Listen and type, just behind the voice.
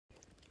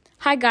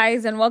Hi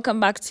guys, and welcome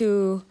back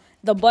to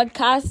the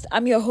podcast.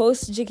 I'm your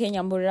host, JK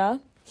Nyambura.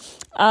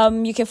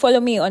 You can follow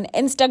me on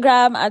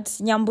Instagram at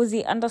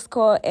Nyambuzi_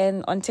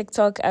 and on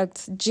TikTok at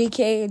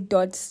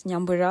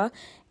jk.nyambura.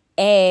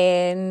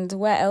 And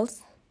where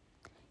else?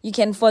 You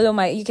can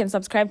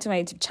subscribe to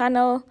my YouTube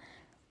channel,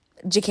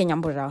 JK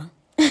Nyambura.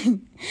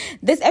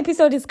 This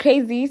episode is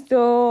crazy,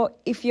 so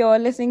if you're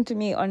listening to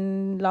me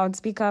on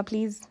loudspeaker,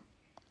 please,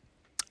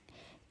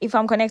 if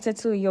I'm connected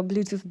to your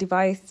Bluetooth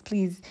device,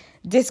 please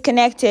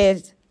disconnect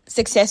it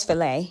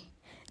successfully.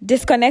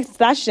 Disconnect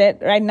that shit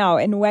right now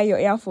and wear your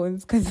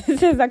earphones because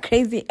this is a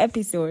crazy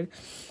episode.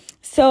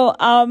 So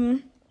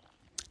I'm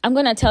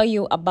going to tell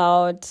you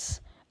about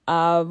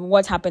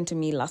what happened to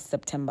me last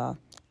September.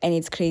 And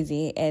it's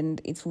crazy and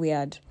it's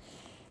weird.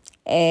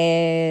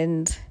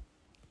 And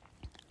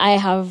I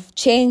have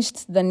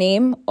changed the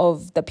name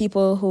of the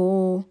people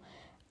who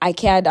I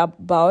cared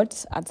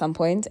about at some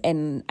point,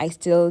 and I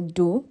still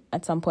do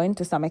at some point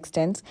to some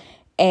extent.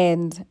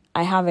 And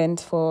I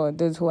haven't for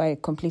those who I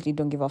completely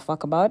don't give a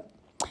fuck about.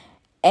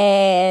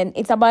 And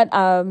it's about,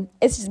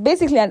 it's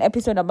basically an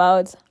episode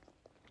about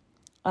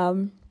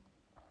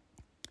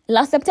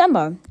last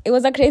September. It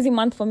was a crazy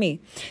month for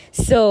me.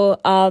 So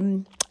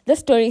the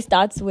story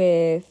starts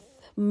with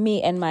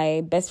me and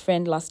my best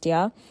friend last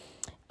year.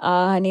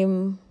 Her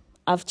name,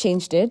 I've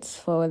changed it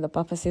for the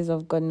purposes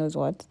of God knows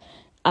what.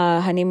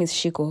 Her name is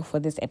Shiko for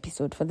this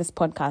episode, for this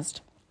podcast.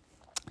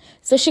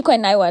 So Shiko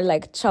and I were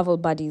like travel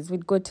buddies.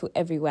 We'd go to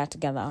everywhere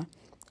together.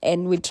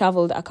 And we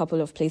traveled a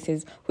couple of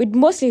places. We'd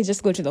mostly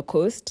just go to the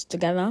coast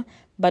together.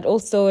 But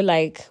also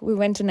like we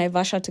went to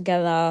Naivasha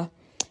together.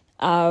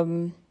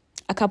 A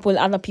couple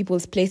other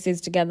people's places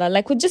together.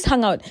 Like we just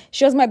hung out.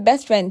 She was my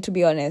best friend, to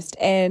be honest.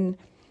 And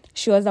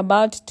she has a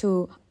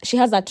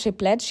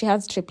triplet. She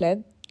has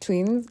triplet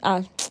twins.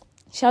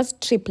 She has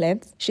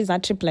triplets. She's a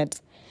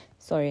triplet.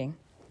 Sorry.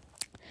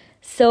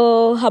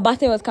 So her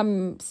birthday was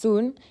coming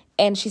soon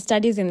and she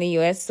studies in the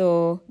US.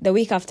 So the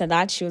week after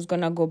that, she was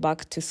going to go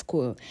back to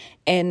school.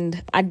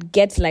 And I'd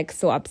get like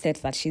so upset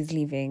that she's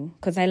leaving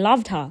because I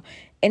loved her.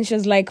 And she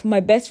was like my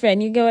best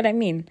friend. You get what I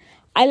mean?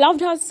 I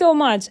loved her so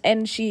much.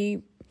 And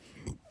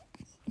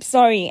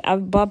sorry, I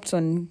burped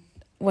on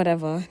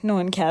whatever. No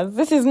one cares.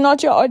 This is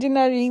not your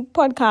ordinary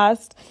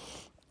podcast.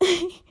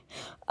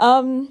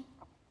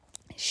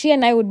 She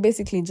and I would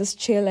basically just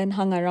chill and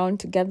hang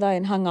around together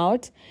and hang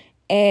out.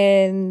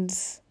 And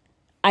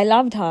I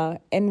loved her.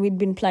 And we'd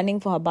been planning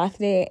for her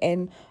birthday.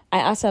 And I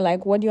asked her,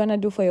 like, what do you want to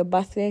do for your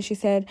birthday? She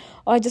said,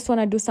 I just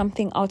want to do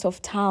something out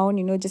of town,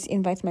 just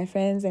invite my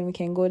friends and we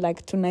can go,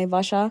 like, to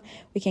Naivasha.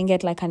 We can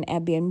get, like, an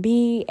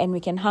Airbnb and we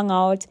can hang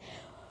out.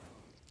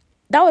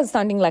 That was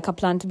sounding like a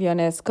plan, to be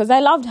honest, because I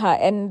loved her.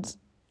 And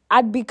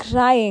I'd be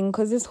crying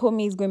because this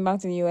homie is going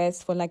back to the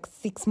US for, like,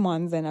 6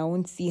 months and I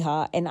won't see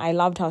her. And I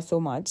loved her so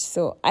much.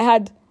 So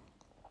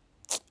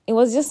it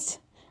was just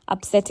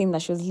upsetting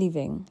that she was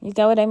leaving. You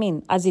get what I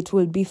mean? As it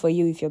will be for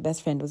you if your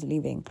best friend was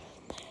leaving.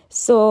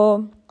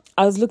 So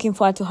I was looking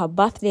forward to her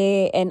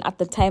birthday, and at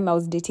the time I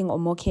was dating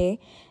Omoke,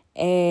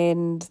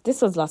 and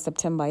this was last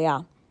September,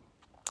 yeah.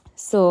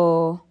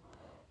 So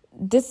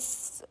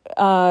this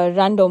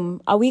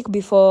a week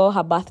before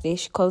her birthday,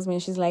 she calls me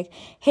and she's like,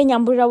 hey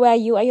Nyambura, where are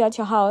you? Are you at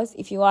your house?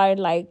 If you are,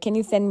 like, can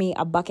you send me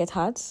a bucket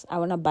hat? I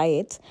want to buy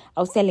it.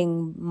 I was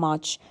selling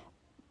March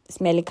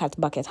Smelly Cat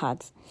bucket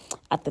hats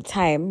at the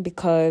time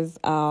because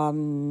I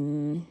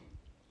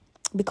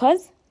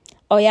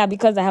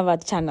have a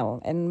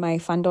channel and my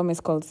fandom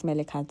is called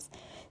Smelly Cats.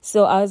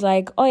 So I was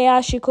like, oh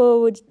yeah, she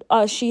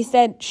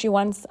said she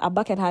wants a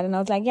bucket hat, and I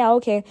was like, yeah,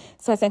 okay.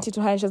 So I sent it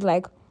to her and she was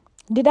like,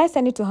 did I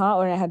send it to her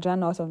or I had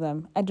run out of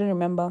them? I don't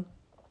remember.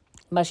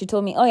 But she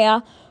told me, oh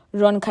yeah,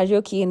 Ron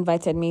Karaoke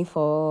invited me to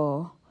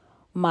go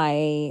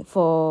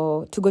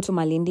to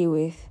Malindi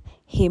with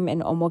him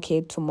and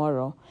Omoke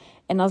tomorrow.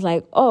 And I was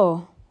like,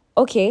 oh,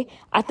 okay.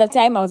 At the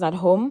time, I was at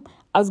home.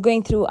 I was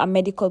going through a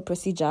medical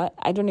procedure.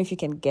 I don't know if you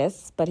can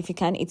guess, but if you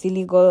can, it's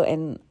illegal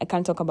and I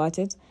can't talk about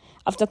it.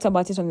 I've talked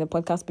about it on the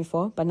podcast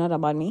before, but not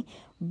about me.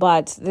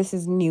 But this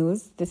is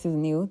news. This is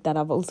new that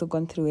I've also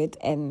gone through it.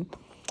 And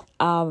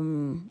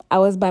I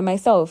was by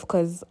myself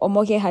because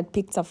Omoke had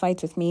picked a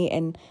fight with me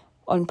and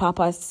on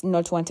purpose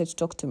not wanted to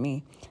talk to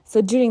me.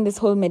 So during this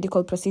whole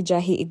medical procedure,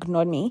 he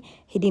ignored me.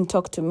 He didn't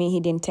talk to me. He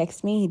didn't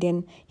text me.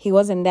 He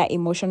wasn't there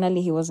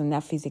emotionally. He wasn't there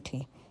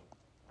physically.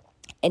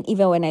 And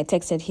even when I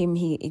texted him,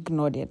 he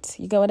ignored it.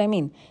 You get what I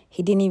mean?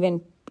 He didn't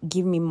even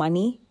give me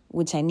money,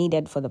 which I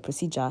needed for the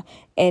procedure.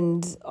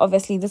 And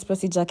obviously this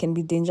procedure can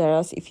be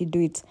dangerous if you do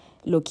it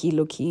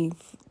low-key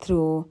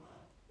through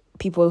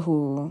people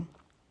who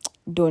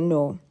don't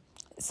know.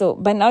 So,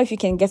 but now if you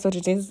can guess what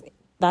it is,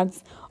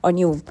 that's on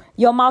you.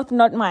 Your mouth,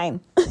 not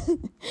mine.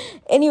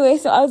 Anyway,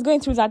 so I was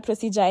going through that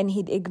procedure and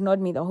he'd ignored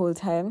me the whole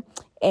time.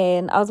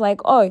 And I was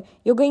like, oh,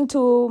 you're going to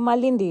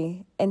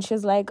Malindi? And she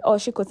was like, oh,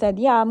 Shiko said,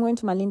 yeah, I'm going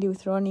to Malindi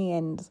with Ronnie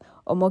and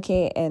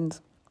Omoke and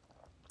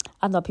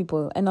other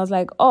people. And I was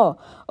like, oh,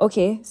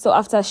 okay. So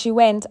after she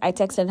went, I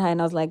texted her and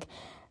I was like,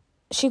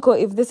 Shiko,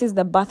 if this is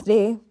the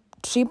birthday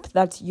trip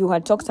that you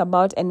had talked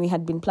about and we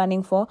had been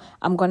planning for,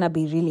 I'm gonna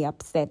be really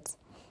upset.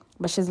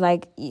 But she's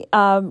like,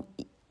 yeah,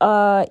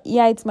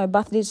 it's my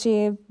birthday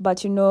trip,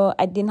 but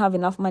I didn't have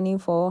enough money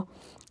for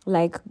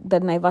like the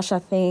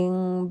Naivasha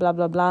thing, blah,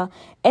 blah, blah.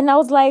 And I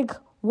was like,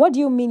 what do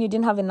you mean you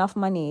didn't have enough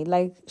money?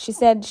 Like, she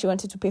said she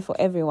wanted to pay for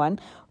everyone,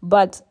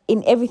 but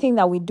in everything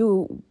that we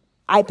do,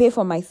 I pay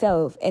for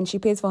myself and she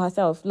pays for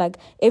herself. Like,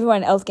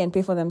 everyone else can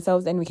pay for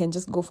themselves and we can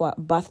just go for a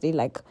birthday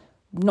like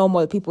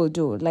normal people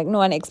do. Like, no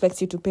one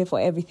expects you to pay for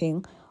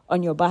everything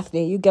on your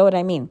birthday. You get what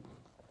I mean?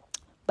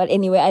 But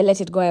anyway, I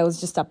let it go. I was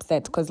just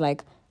upset because,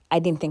 like, I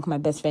didn't think my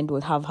best friend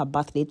would have her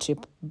birthday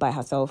trip by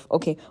herself.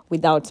 Okay,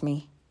 without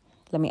me.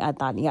 Let me add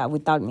that. Yeah,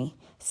 without me.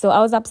 So I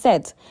was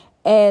upset.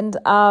 And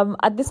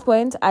at this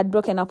point, I'd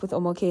broken up with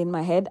Omoke in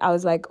my head. I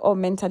was like, oh,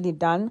 mentally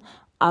done.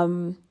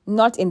 I'm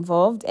not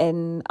involved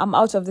and I'm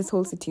out of this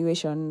whole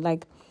situation.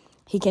 Like,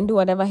 he can do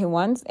whatever he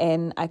wants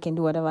and I can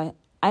do whatever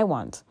I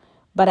want.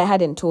 But I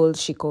hadn't told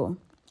Shiko.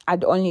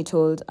 I'd only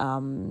told,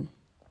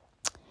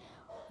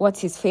 what's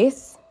his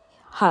face?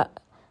 Her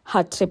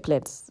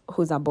triplets,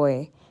 who's a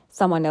boy.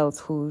 Someone else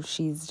who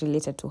she's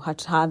related to, her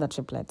other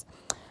triplet.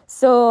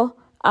 So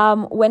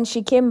when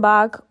she came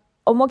back,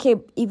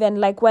 Omoke even,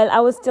 like, while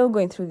I was still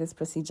going through this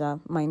procedure,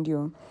 mind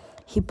you,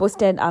 he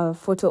posted a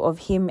photo of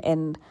him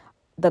and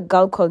the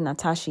girl called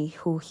Natashi,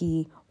 who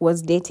he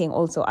was dating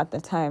also at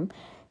the time.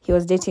 He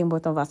was dating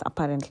both of us,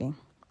 apparently,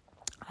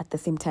 at the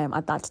same time,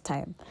 at that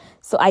time.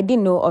 So I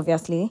didn't know,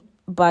 obviously,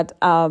 but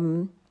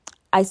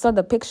I saw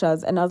the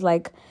pictures and I was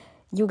like,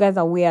 you guys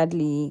are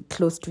weirdly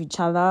close to each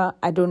other.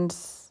 I don't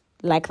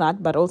like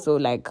that, but also,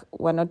 like,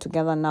 we're not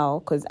together now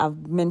because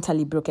I've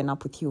mentally broken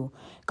up with you.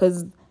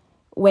 Because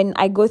when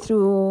I go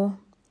through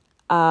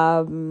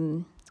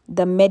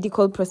the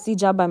medical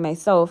procedure by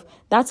myself,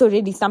 that's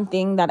already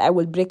something that I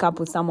will break up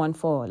with someone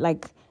for.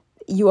 Like,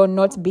 you are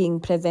not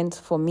being present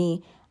for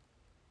me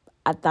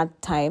at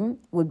that time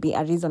would be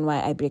a reason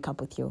why I break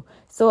up with you.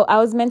 So I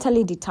was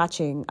mentally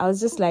detaching. I was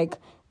just, like,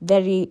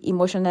 very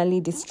emotionally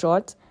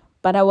distraught,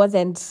 but I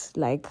wasn't,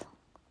 like,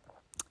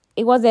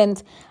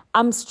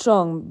 I'm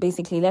strong,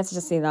 basically. Let's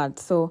just say that.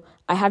 So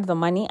I had the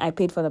money. I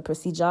paid for the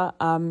procedure.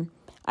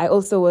 I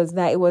also was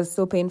there. It was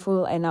so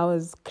painful and I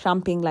was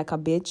cramping like a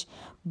bitch.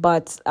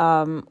 But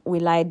we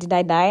lied. Did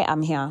I die?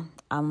 I'm here.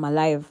 I'm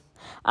alive.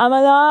 I'm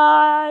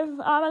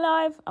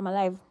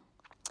alive.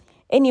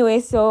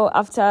 Anyway, so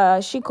after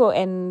Shiko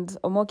and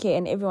Omoke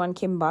and everyone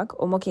came back,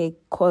 Omoke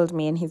called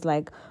me and he's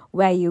like,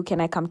 where are you?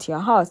 Can I come to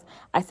your house?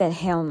 I said,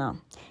 hell no.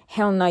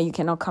 Hell no, you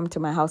cannot come to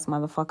my house,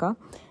 motherfucker.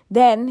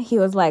 Then he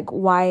was like,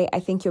 why? I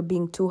think you're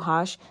being too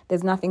harsh.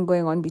 There's nothing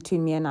going on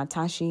between me and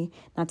Natachi.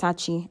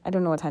 I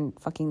don't know what her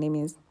fucking name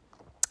is.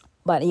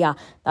 But yeah,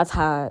 that's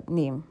her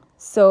name.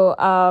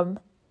 So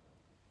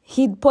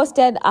he'd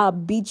posted a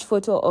beach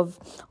photo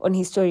on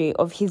his story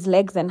of his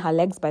legs and her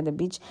legs by the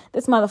beach.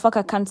 This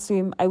motherfucker can't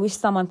swim. I wish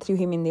someone threw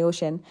him in the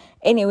ocean.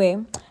 Anyway,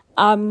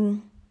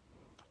 and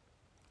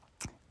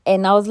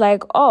I was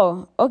like,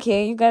 oh,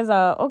 okay, you guys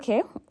are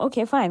okay.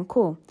 Okay, fine,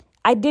 cool.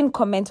 I didn't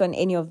comment on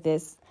any of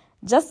this.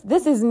 Just,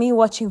 this is me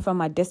watching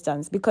from a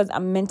distance because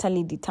I'm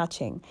mentally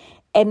detaching.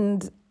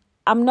 And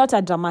I'm not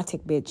a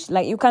dramatic bitch.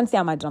 Like, you can't say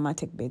I'm a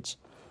dramatic bitch.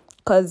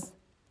 Because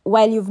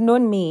while you've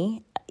known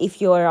me,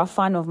 if you're a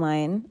fan of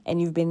mine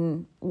and you've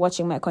been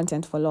watching my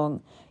content for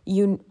long,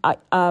 you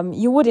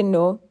wouldn't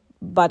know,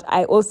 but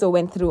I also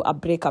went through a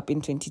breakup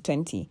in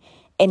 2020.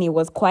 And it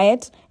was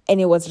quiet and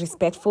it was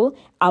respectful.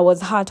 I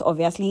was hurt,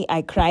 obviously.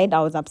 I cried.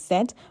 I was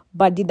upset.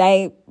 But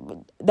there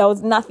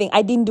was nothing.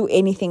 I didn't do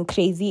anything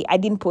crazy. I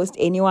didn't post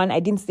anyone. I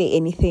didn't say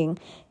anything.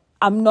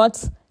 I'm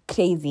not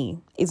crazy,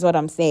 is what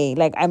I'm saying.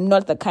 Like, I'm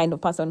not the kind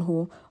of person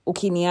who,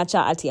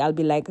 ukiniacha ati, I'll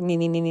be like, ni.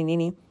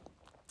 Ukiniacha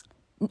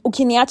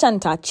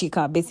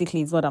nitachika,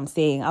 basically, is what I'm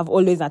saying. I've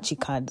always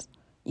achikad.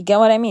 You get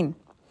what I mean?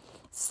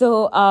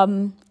 So,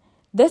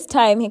 this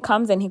time he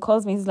comes and he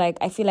calls me. He's like,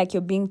 I feel like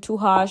you're being too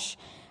harsh.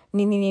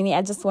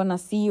 I just want to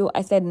see you.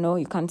 I said, no,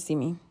 you can't see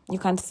me. You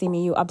can't see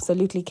me. You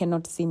absolutely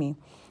cannot see me.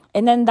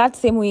 And then that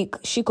same week,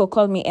 Shiko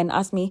called me and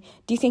asked me,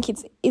 do you think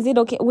is it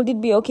okay? Would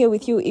it be okay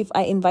with you if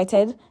I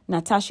invited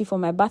Natashi for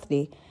my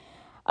birthday?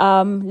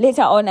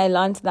 Later on, I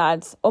learned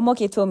that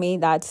Omoke told me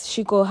that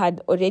Shiko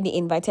had already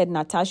invited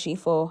Natashi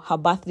for her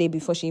birthday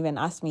before she even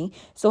asked me.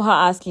 So her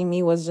asking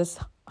me was just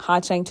her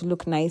trying to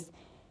look nice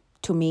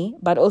to me.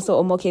 But also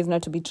Omoke is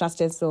not to be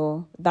trusted.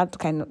 So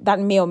that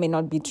may or may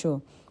not be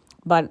true.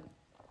 But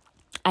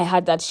I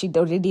heard that she'd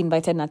already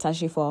invited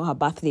Natashi for her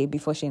birthday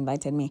before she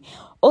invited me.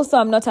 Also,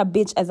 I'm not a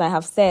bitch, as I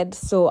have said.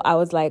 So I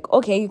was like,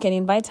 okay, you can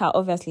invite her,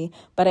 obviously.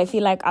 But I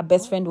feel like a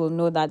best friend will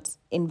know that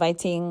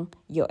inviting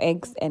your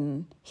ex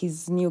and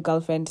his new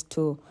girlfriend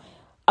to...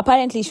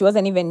 Apparently, she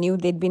wasn't even new.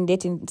 They'd been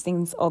dating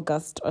since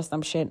August or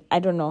some shit. I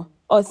don't know.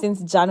 Or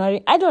since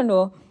January. I don't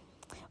know.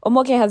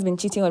 Omoke has been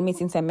cheating on me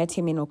since I met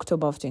him in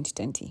October of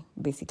 2020,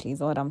 basically, is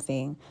what I'm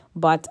saying.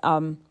 But...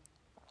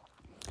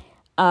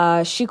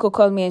 Shiko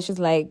called me and she's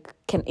like,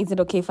 is it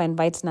okay if I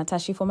invite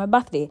Natashi for my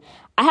birthday?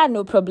 I had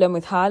no problem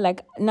with her.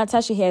 Like,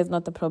 Natashi here is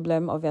not the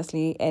problem,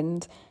 obviously.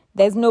 And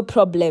there's no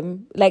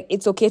problem. Like,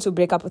 it's okay to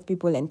break up with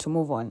people and to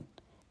move on.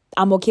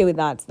 I'm okay with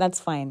that. That's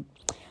fine.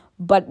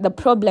 But the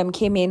problem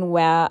came in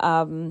where,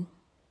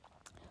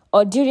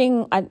 or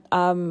during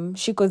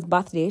Shiko's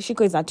birthday.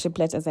 Shiko is a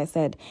triplet, as I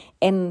said.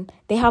 And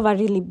they have a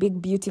really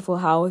big, beautiful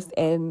house.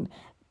 And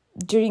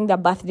during the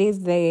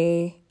birthdays,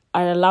 they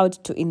are allowed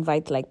to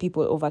invite, like,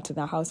 people over to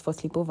their house for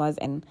sleepovers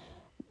and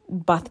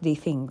birthday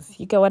things.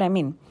 You get what I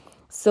mean?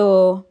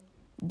 So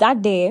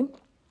that day,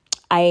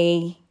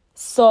 I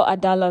saw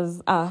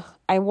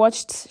I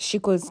watched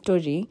Shiko's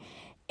story,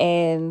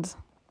 and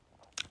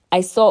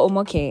I saw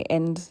Omoke,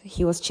 and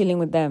he was chilling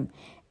with them.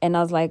 And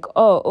I was like,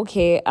 oh,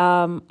 okay,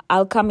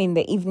 I'll come in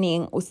the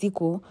evening,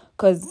 usiku,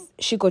 because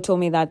Shiko told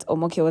me that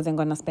Omoke wasn't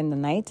going to spend the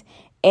night.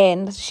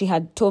 And she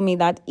had told me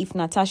that if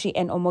Natashi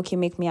and Omoke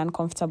make me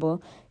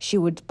uncomfortable, she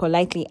would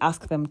politely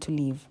ask them to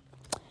leave.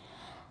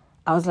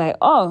 I was like,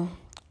 oh,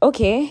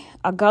 okay,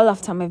 a girl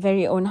after my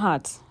very own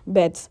heart.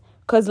 But,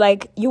 because,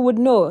 like, you would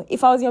know,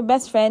 if I was your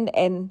best friend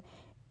and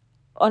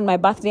on my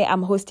birthday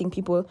I'm hosting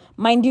people,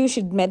 mind you,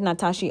 she'd met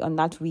Natashi on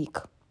that week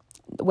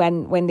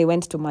when they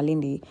went to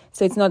Malindi.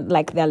 So it's not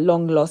like they're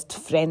long-lost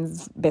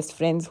friends, best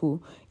friends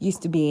who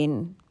used to be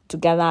in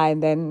together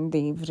and then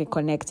they've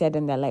reconnected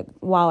and they're like,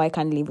 wow, I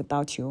can't live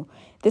without you.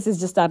 This is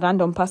just a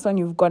random person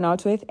you've gone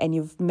out with and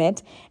you've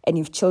met and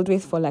you've chilled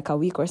with for like a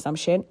week or some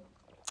shit.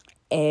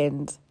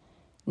 And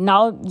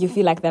now you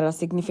feel like they're a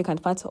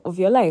significant part of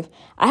your life.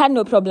 I had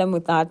no problem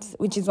with that,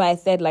 which is why I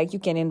said, like, you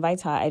can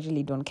invite her. I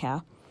really don't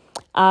care.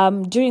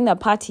 During the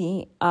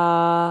party,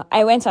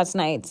 I went at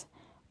night.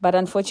 But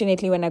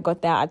unfortunately, when I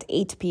got there at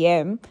 8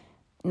 p.m.,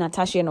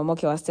 Natasha and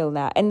Omoke were still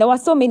there. And there were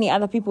so many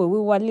other people. We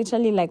were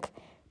literally like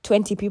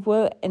 20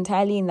 people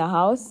entirely in the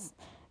house,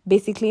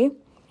 basically.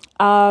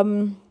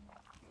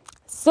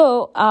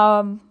 So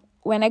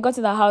when I got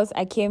to the house,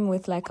 I came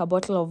with like a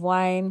bottle of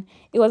wine.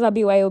 It was a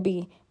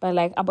BYOB, but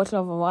like a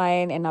bottle of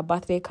wine and a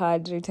birthday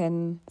card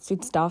written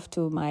sweet stuff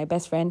to my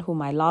best friend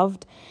whom I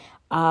loved.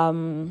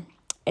 And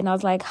I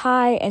was like,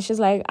 hi. And she's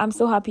like, I'm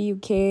so happy you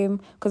came.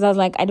 Because I was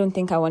like, I don't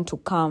think I want to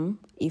come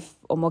if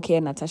Omoke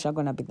and Natasha are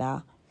going to be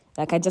there.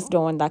 Like, I just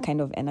don't want that kind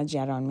of energy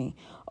around me.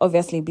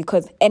 Obviously,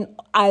 because... And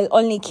I'll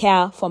only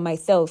care for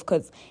myself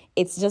because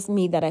it's just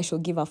me that I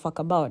should give a fuck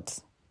about.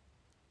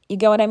 You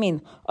get what I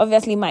mean?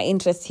 Obviously, my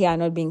interests here are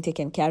not being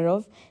taken care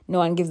of. No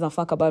one gives a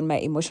fuck about my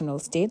emotional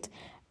state.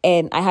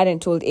 And I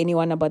hadn't told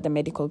anyone about the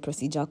medical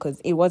procedure because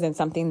it wasn't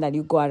something that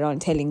you go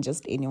around telling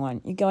just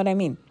anyone. You get what I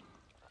mean?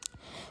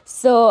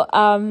 So,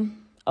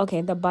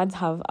 okay, the birds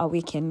have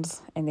awakened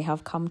and they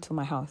have come to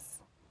my house.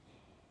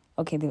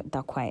 Okay,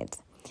 they're quiet.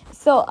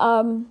 So,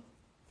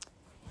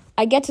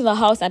 I get to the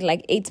house at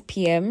like 8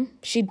 p.m.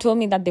 She told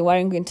me that they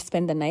weren't going to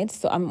spend the night,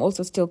 so I'm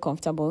also still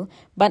comfortable.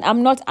 But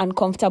I'm not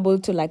uncomfortable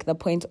to like the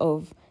point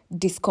of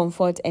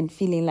discomfort and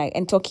feeling like,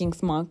 and talking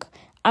smack.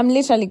 I'm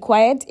literally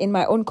quiet in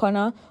my own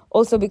corner,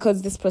 also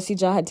because this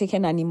procedure had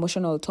taken an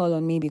emotional toll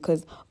on me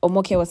because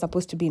Omoke was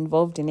supposed to be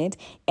involved in it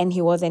and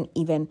he wasn't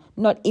even,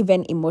 not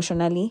even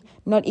emotionally,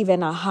 not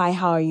even a hi,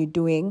 how are you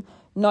doing,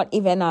 not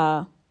even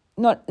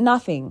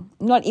nothing,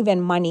 not even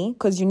money,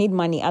 because you need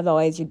money,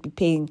 otherwise you'd be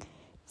paying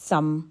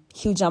some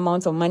huge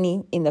amounts of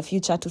money in the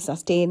future to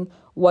sustain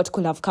what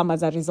could have come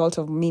as a result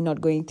of me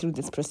not going through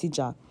this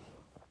procedure.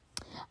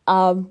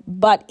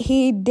 But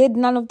he did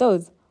none of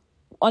those.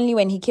 Only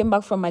when he came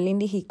back from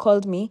Malindi, he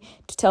called me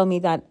to tell me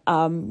that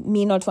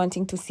me not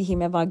wanting to see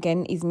him ever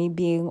again is me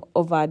being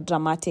over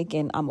dramatic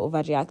and I'm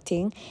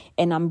overreacting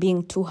and I'm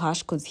being too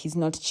harsh because he's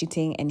not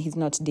cheating and he's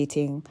not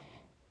dating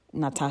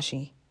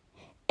Natashi.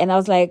 And I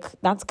was like,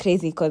 that's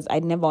crazy because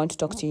I'd never want to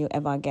talk to you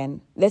ever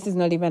again. This is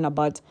not even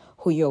about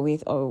who you're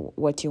with or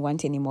what you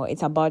want anymore.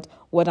 It's about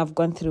what I've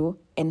gone through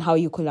and how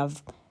you could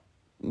have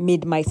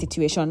made my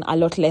situation a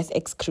lot less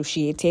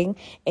excruciating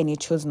and you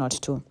chose not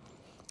to.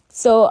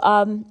 So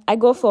I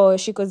go for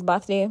Shiko's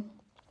birthday.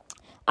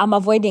 I'm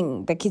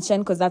avoiding the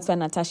kitchen because that's where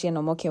Natasha and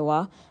Omoke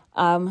were.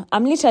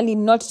 I'm literally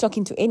not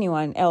talking to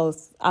anyone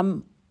else.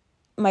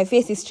 My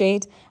face is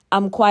straight.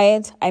 I'm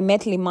quiet. I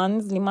met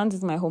Limans. Limans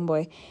is my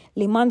homeboy.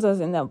 Limans was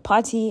in the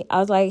party. I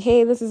was like,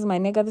 hey, this is my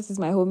nigga. This is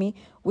my homie.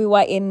 We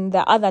were in the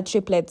other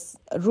triplet's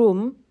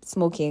room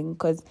smoking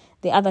because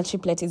the other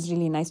triplet is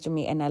really nice to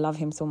me and I love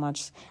him so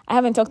much. I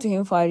haven't talked to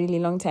him for a really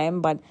long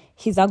time, but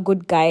he's a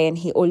good guy and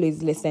he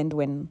always listened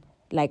when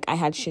like I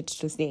had shit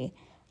to say.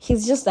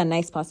 He's just a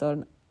nice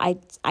person.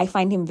 I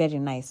find him very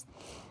nice.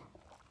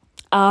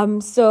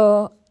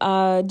 So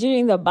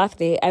during the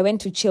birthday, I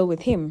went to chill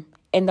with him.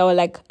 And there were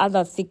like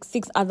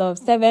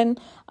seven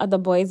other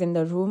boys in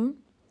the room.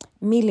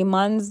 Me,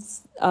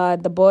 Limans,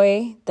 the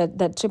boy,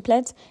 the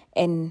triplet,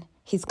 and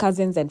his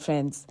cousins and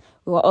friends.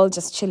 We were all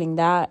just chilling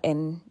there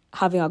and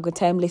having a good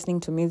time listening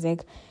to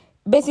music.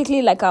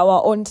 Basically like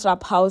our own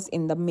trap house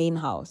in the main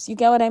house. You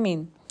get what I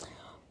mean?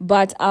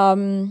 But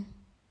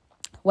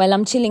while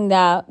I'm chilling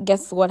there,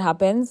 guess what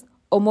happens?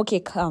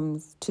 Omoke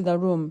comes to the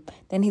room.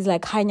 Then he's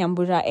like, hi,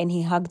 Nyambura, and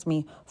he hugged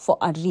me for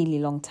a really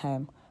long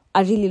time.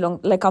 a really long,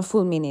 like a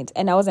full minute,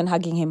 and I wasn't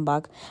hugging him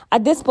back.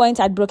 At this point,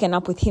 I'd broken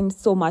up with him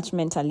so much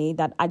mentally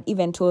that I'd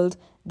even told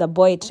the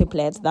boy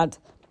triplets that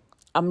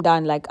I'm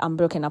done. Like, I'm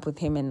broken up with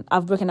him, and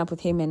I've broken up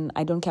with him, and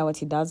I don't care what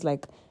he does.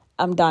 Like,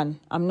 I'm done.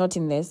 I'm not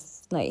in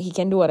this. Like, he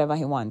can do whatever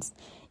he wants.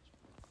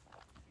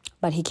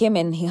 But he came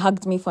and he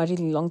hugged me for a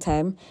really long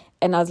time,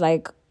 and I was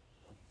like,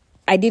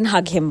 I didn't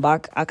hug him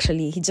back,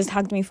 actually. He just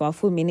hugged me for a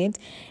full minute,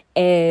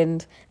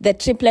 and the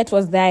triplet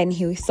was there, and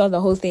he saw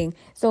the whole thing.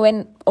 So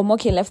when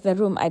Omoke left the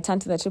room, I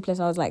turned to the triplet,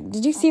 and I was like,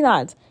 did you see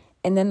that?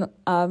 And then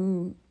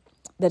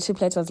the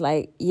triplet was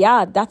like,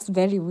 yeah, that's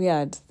very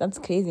weird. That's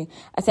crazy.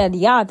 I said,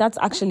 yeah, that's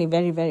actually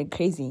very, very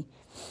crazy.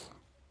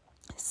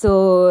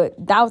 So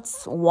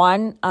that's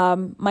one.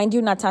 Mind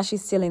you,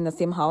 Natasha's still in the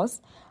same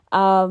house.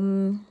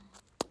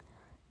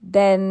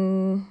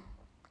 Then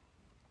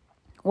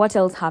what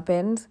else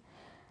happened?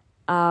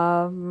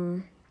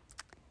 I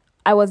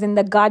was in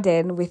the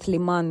garden with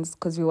Limans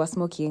because we were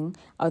smoking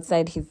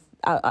outside his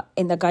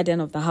in the garden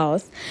of the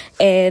house,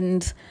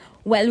 and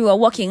while we were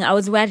walking, I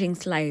was wearing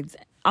slides.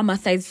 I'm a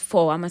size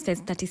 4, I'm a size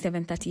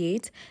 37,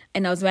 38,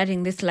 and I was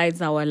wearing these slides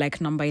that were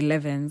like number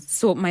 11s.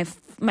 So my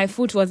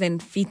foot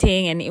wasn't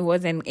fitting, and it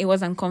was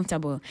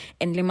uncomfortable.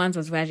 And Limans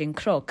was wearing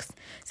Crocs.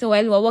 So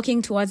while we were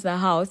walking towards the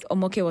house,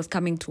 Omoke was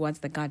coming towards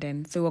the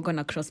garden. So we were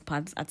gonna cross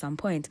paths at some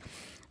point.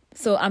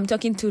 So I'm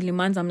talking to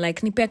Limans. I'm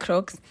like, nipe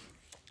Crocs.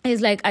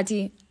 He's like,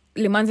 Ati,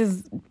 Limans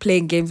is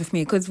playing games with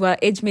me because we're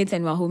age mates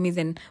and we're homies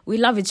and we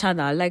love each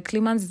other. Like,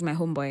 Limans is my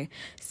homeboy.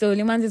 So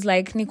Limans is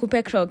like,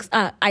 nikupe Crocs.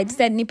 I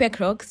said nipe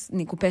Crocs,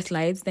 nikupe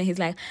slides. Then he's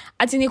like,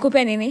 Ati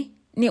nikupe nini?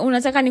 Ni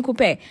unataka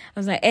nikupe? I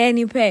was like,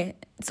 nipe.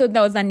 So that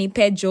was a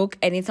nipe joke,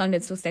 and it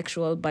sounded so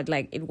sexual, but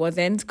like it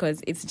wasn't,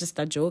 because it's just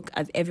a joke,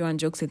 as everyone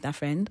jokes with a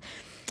friend.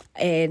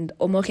 And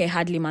Omoke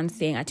had Limans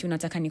saying, Ati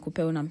unataka nikupe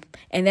unam.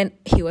 And then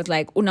he was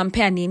like,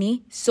 unampea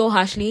nini? So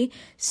harshly,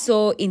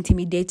 so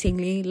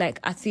intimidatingly, like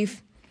as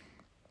if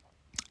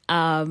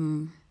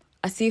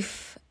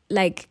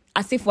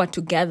we're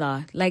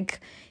together. Like,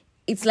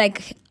 it's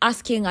like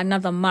asking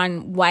another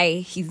man why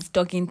he's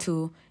talking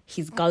to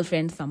his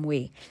girlfriend some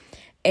way.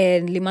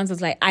 And Limans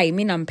was like, I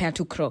mean, I'm pair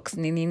to Crocs,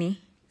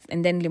 nini.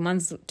 And then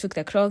Limans took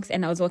the Crocs,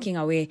 and I was walking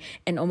away,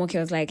 and Omoke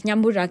was like,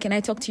 Nyambura, can I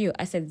talk to you?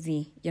 I said,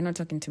 Z, you're not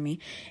talking to me.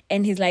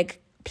 And he's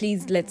like,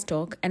 please, let's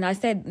talk. And I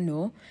said,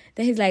 no.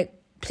 Then he's like,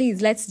 please,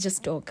 let's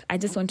just talk. I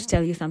just want to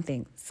tell you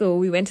something. So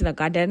we went to the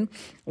garden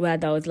where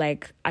there was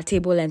like a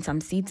table and some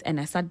seats, and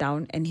I sat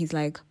down, and he's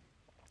like,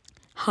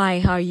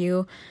 hi, how are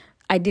you?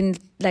 I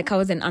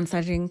wasn't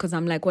answering because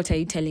I'm like, what are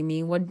you telling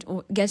me?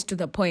 What gets to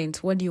the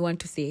point? What do you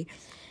want to say?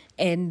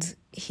 And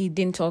he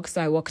didn't talk,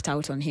 so I walked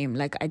out on him.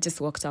 Like, I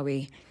just walked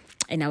away,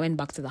 and I went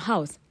back to the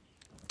house,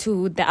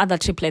 to the other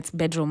triplets'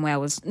 bedroom where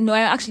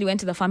I actually went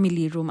to the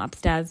family room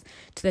upstairs,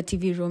 to the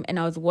TV room, and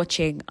I was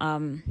watching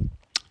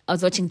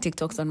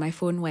TikToks on my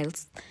phone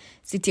whilst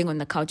sitting on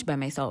the couch by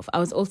myself. I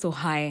was also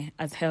high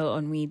as hell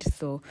on weed,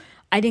 so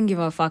I didn't give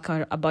a fuck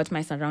about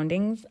my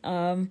surroundings.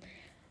 I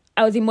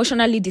was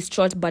emotionally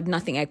distraught, but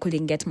nothing I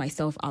couldn't get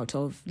myself out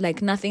of.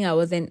 Like, nothing I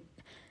wasn't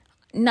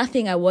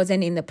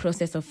in the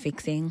process of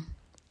fixing.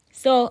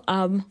 So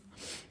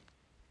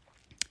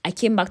I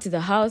came back to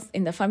the house.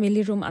 In the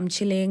family room, I'm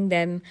chilling.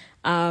 Then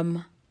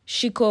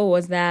Shiko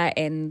was there,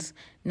 and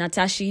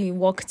Natasha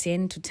walked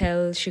in to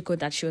tell Shiko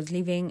that she was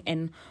leaving,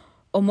 and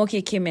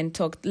Omoke came and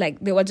talked. Like,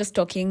 they were just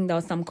talking. There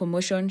was some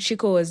commotion.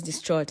 Shiko was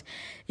distraught.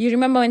 You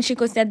remember when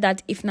Shiko said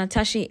that if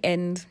Natasha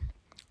and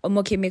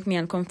Omoke make me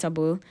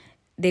uncomfortable,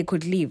 they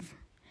could leave.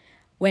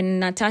 When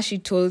Natasha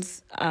told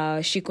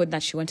Shiko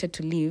that she wanted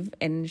to leave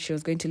and she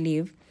was going to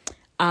leave,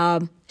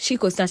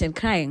 Shiko started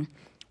crying,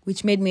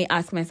 which made me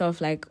ask myself,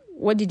 like,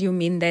 what did you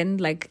mean then?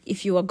 Like,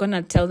 if you were going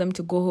to tell them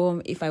to go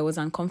home, if I was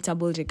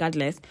uncomfortable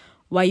regardless,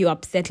 why are you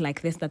upset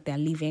like this that they're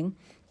leaving?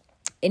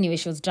 Anyway,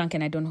 she was drunk,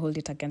 and I don't hold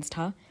it against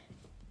her.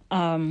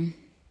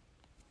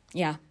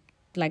 Yeah,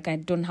 like, I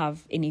don't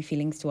have any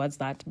feelings towards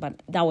that,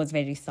 but that was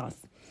very sus.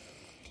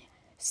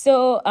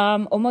 So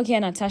Omoke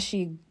and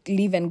Natasha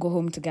leave and go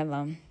home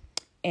together.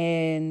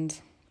 And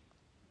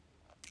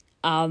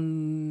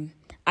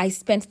I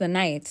spent the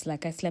night,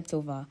 like, I slept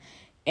over.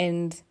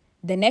 And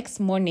the next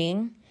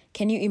morning,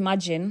 can you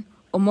imagine,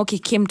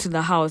 Omoke came to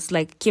the house,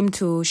 like, came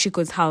to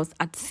Shiko's house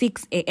at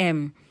 6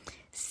 a.m.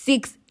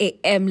 6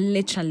 a.m.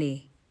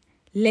 literally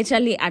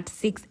at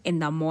 6 in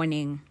the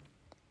morning,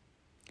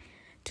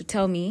 to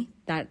tell me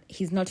that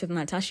he's not with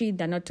Natasha,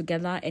 they're not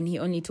together, and he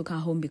only took her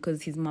home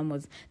because her mom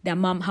was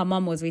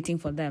waiting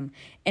for them.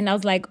 And I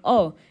was like,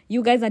 oh,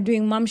 you guys are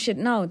doing mom shit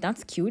now.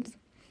 That's cute.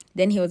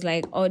 Then he was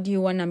like, oh, do you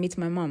want to meet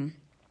my mom?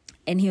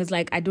 And he was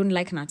like, I don't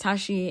like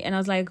Natasha. And I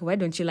was like, why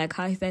don't you like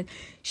her? He said,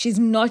 she's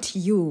not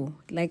you.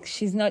 Like,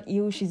 she's not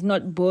you. She's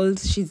not bold.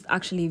 She's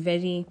actually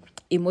very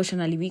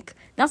emotionally weak.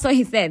 That's what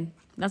he said.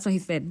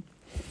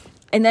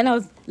 And then I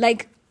was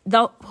like,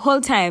 the whole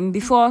time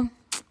before,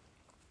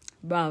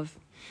 bruv.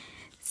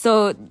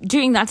 So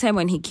during that time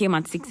when he came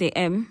at 6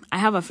 a.m., I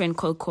have a friend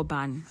called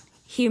Koban.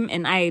 Him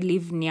and I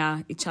live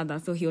near each other,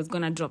 so he was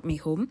going to drop me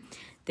home.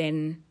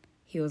 Then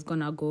he was going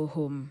to go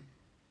home.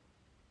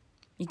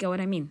 You get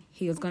what I mean?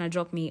 He was going to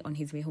drop me on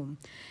his way home.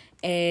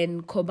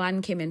 And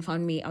Koban came and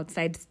found me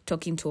outside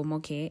talking to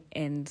Omoke.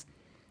 And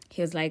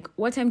he was like,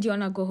 what time do you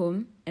want to go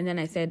home? And then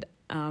I said,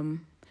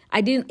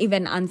 I didn't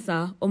even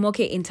answer.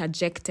 Omoke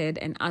interjected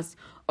and asked,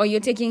 oh,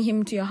 you're taking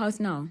him to your house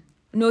now?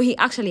 No, he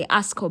actually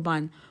asked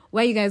Koban,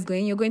 where are you guys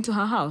going? You're going to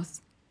her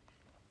house.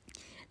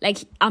 Like,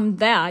 I'm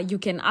there. You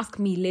can ask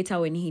me later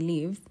when he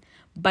leaves.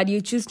 But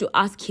you choose to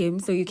ask him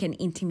so you can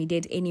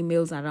intimidate any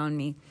males around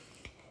me.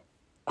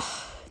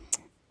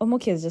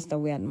 Omoke is just a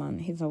weird man.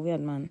 He's a weird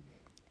man.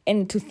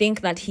 And to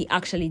think that he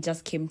actually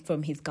just came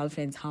from his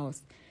girlfriend's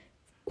house,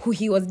 who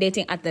he was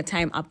dating at the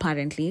time,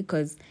 apparently,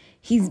 because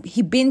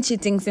he been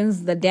cheating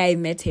since the day I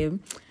met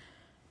him.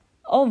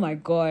 Oh my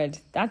God,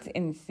 that's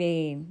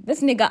insane.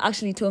 This nigga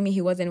actually told me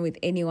he wasn't with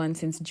anyone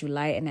since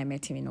July and I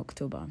met him in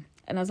October.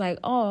 And I was like,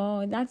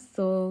 oh, that's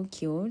so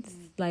cute.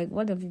 Like,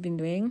 what have you been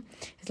doing?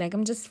 He's like,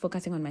 I'm just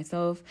focusing on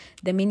myself.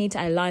 The minute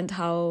I learned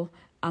how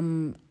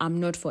I'm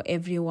not for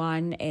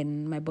everyone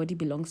and my body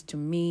belongs to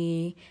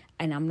me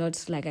and I'm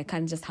not, like, I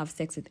can't just have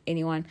sex with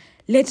anyone.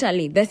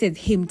 Literally, this is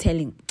him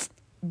telling,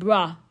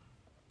 bruh.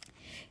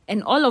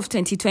 And all of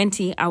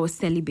 2020, I was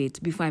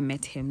celibate before I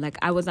met him. Like,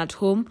 I was at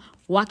home,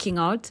 working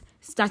out,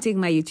 starting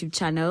my YouTube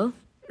channel,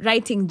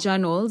 writing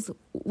journals,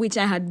 which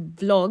I had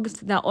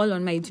vlogged. They're all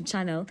on my YouTube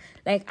channel.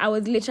 Like, I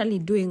was literally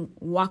doing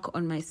work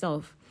on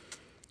myself.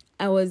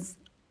 I was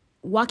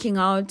working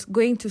out,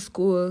 going to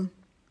school,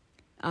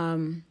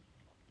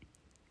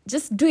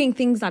 just doing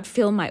things that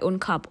fill my own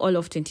cup all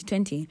of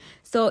 2020.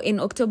 So in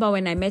October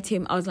when I met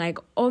him, I was like,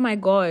 oh my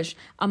gosh,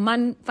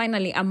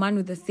 finally a man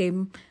with the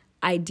same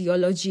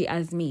ideology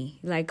as me.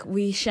 Like,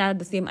 we share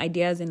the same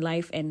ideas in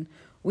life and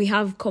we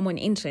have common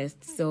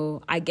interests.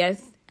 So I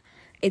guess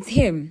it's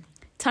him.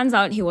 Turns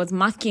out he was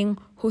masking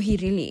who he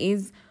really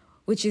is,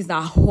 which is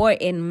a whore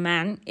in a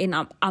man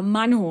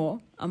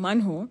whore.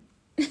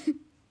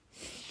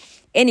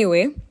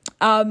 Anyway,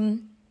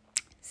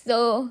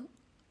 so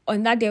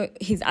on that day,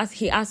 he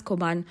asked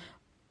Koban,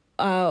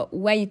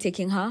 where are you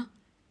taking her?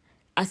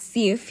 As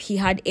if he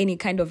had any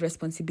kind of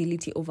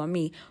responsibility over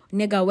me.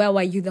 Nigga, where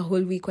were you the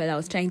whole week while I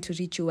was trying to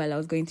reach you while I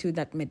was going through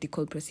that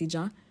medical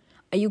procedure?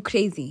 Are you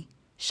crazy?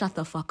 Shut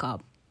the fuck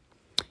up.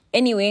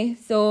 Anyway,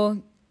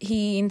 so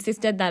he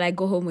insisted that I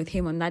go home with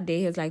him on that day.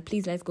 He was like,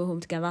 please, let's go home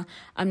together.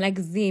 I'm like,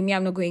 me,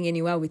 I'm not going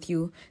anywhere with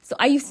you. So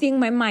are you seeing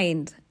my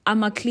mind?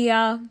 I'm a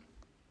clean-cut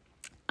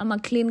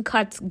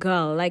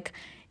girl. Like,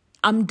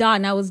 I'm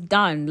done. I was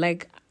done.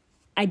 Like,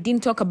 I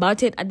didn't talk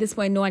about it. At this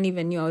point, no one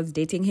even knew I was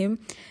dating him.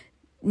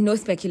 No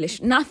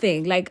speculation.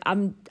 Nothing. Like,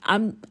 I'm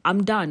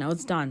done. I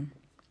was done.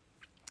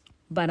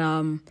 But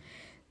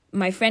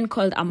my friend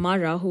called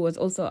Amara, who was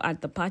also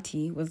at the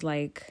party, was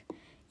like,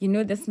 you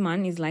know, this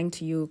man is lying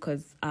to you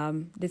because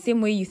the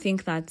same way you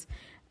think that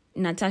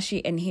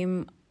Natashi and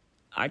him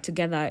are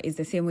together is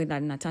the same way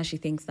that Natashi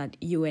thinks that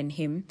you and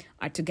him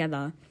are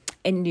together.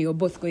 And you're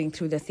both going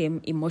through the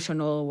same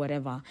emotional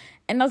whatever.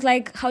 And I was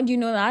like, how do you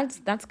know that?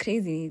 That's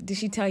crazy. Did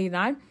she tell you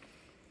that?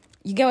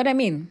 You get what I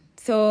mean?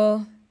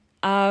 So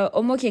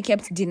Omoke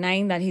kept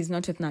denying that he's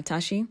not with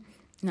Natashi,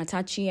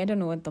 I don't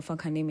know what the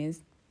fuck her name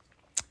is.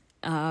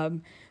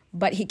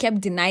 But he kept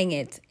denying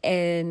it.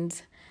 And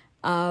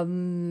I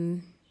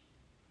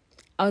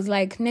was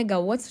like,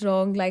 nigga, what's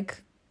wrong?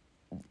 Like,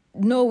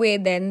 no way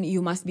then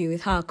you must be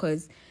with her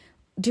because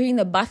during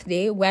the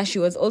birthday where she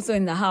was also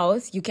in the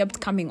house, you kept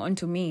coming on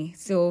to me.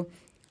 So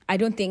I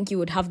don't think you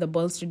would have the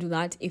balls to do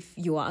that if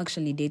you were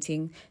actually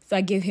dating. So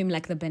I gave him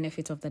like the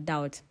benefit of the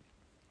doubt.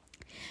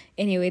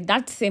 Anyway,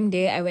 that same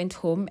day I went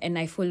home and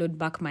I followed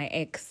back my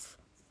ex.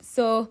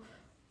 So,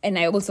 and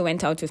I also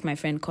went out with my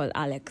friend called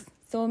Alex.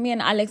 So me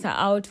and Alex are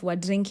out, we're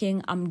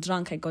drinking, I'm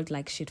drunk, I got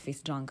like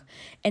shit-faced drunk.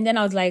 And then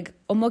I was like,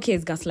 Omoke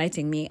is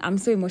gaslighting me. I'm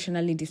so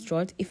emotionally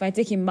distraught. If I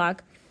take him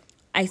back,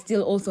 I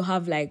still also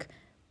have like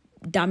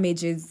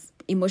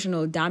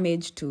emotional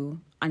damage to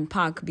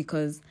unpack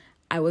because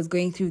I was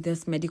going through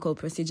this medical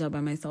procedure by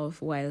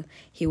myself while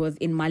he was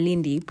in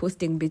Malindi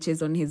posting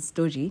bitches on his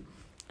story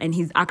and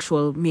his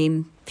actual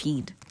main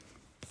feed.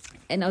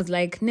 And I was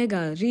like,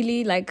 nigga,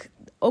 really? Like,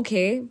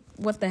 okay,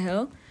 what the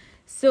hell?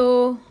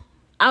 So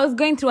I was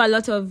going through a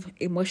lot of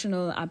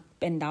emotional up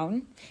and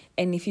down.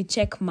 And if you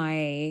check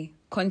my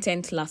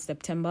content last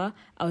September,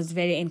 I was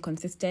very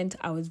inconsistent.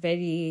 I was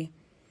very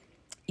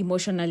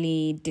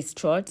emotionally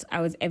distraught. I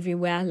was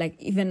everywhere. Like,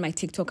 even my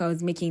TikTok, I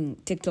was making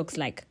TikToks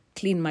like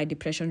clean my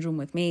depression room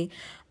with me.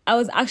 I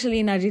was actually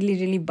in a really,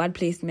 really bad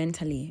place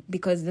mentally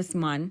because this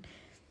man,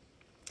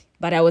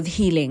 but I was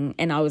healing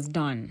and I was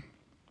done.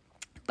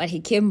 But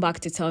he came back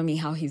to tell me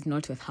how he's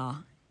not with her.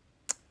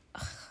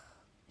 Ugh,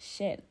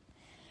 shit.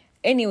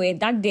 Anyway,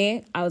 that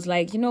day, I was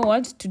like, you know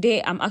what?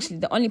 Today, I'm actually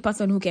the only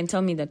person who can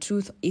tell me the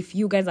truth if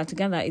you guys are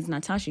together is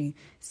Natashi.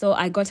 So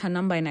I got her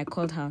number and I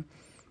called her.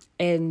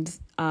 And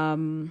I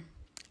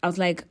was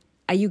like,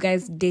 are you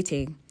guys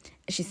dating?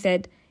 She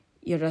said,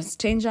 you're a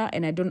stranger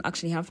and I don't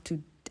actually have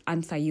to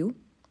answer you.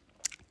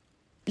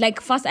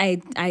 Like, first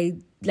I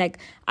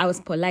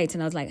was polite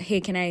and I was like,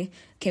 hey, can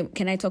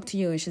I talk to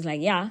you? And she's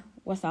like, yeah,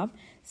 what's up?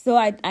 So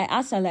I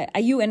asked her, like,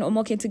 are you and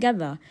Omoke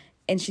together?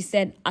 And she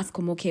said, ask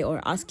Omoke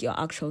or ask your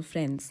actual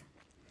friends.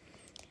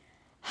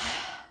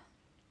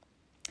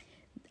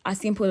 A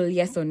simple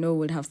yes or no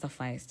would have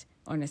sufficed,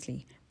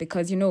 honestly.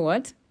 Because you know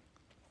what?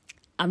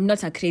 I'm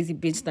not a crazy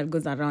bitch that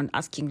goes around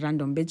asking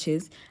random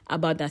bitches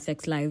about their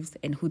sex lives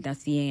and who they're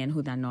seeing and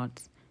who they're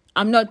not.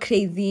 I'm not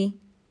crazy.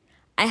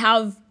 I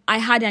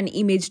had an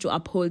image to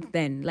uphold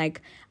then.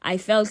 Like, I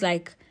felt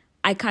like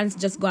I can't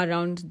just go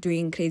around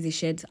doing crazy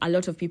shit. A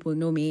lot of people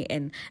know me,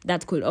 and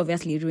that could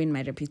obviously ruin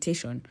my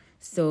reputation.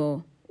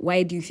 So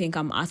why do you think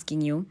I'm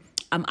asking you?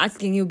 I'm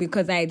asking you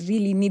because I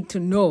really need to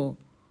know.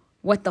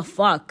 What the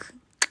fuck?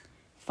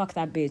 Fuck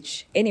that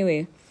bitch.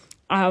 Anyway,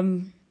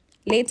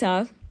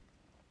 later,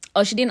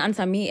 she didn't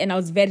answer me, and I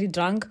was very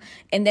drunk,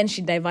 and then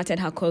she diverted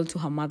her call to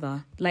her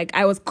mother. Like,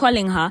 I was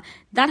calling her.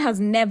 That had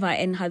never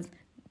and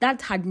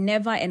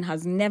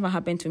has never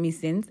happened to me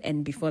since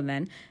and before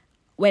then.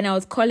 When I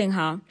was calling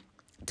her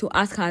to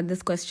ask her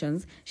these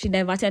questions, she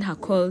diverted her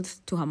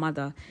calls to her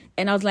mother.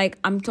 And I was like,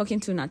 I'm talking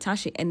to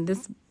Natasha, and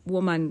this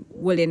woman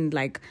wouldn't,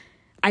 like,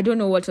 I don't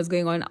know what was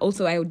going on.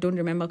 Also, I don't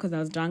remember because I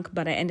was drunk,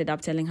 but I ended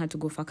up telling her to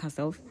go fuck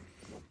herself,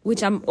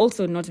 which I'm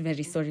also not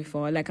very sorry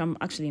for. Like, I'm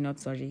actually not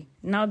sorry.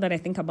 Now that I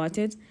think about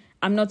it,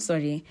 I'm not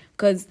sorry.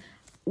 Because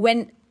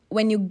when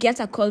you get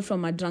a call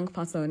from a drunk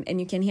person and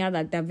you can hear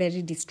that they're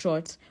very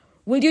distraught,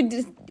 would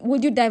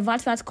you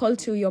divert that call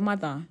to your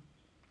mother?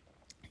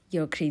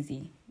 You're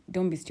crazy.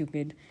 Don't be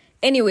stupid.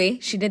 Anyway,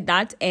 she did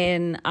that.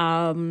 And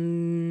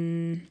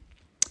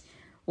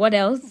what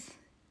else?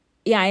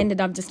 Yeah, I ended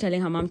up just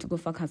telling her mom to go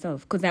fuck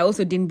herself because I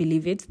also didn't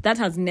believe it. That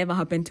has never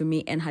happened to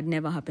me and had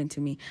never happened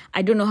to me.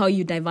 I don't know how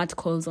you divert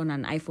calls on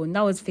an iPhone.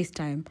 That was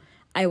FaceTime.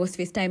 I was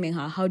FaceTiming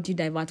her. How do you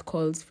divert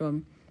calls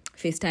from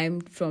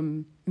FaceTime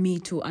from me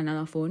to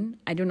another phone?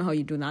 I don't know how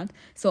you do that.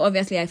 So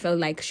obviously I felt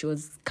like she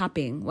was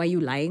capping. Why are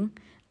you lying?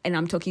 And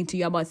I'm talking to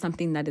you about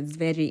something that is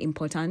very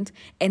important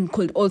and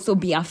could also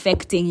be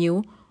affecting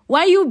you. Why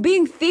are you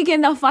being thick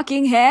in the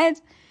fucking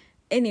head?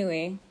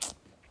 Anyway,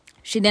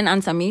 she didn't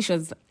answer me.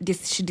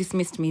 She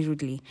dismissed me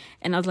rudely.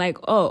 And I was like,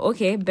 oh,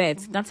 okay,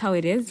 bet. That's how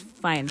it is.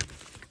 Fine.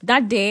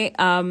 That day,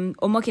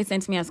 Omoke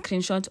sent me a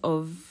screenshot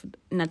of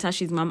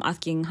Natasha's mom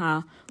asking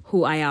her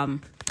who I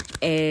am.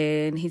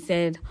 And he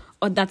said,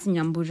 oh, that's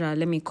Nyambura.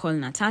 Let me call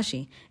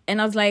Natasha.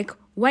 And I was like,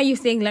 why are you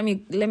saying let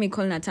me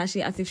call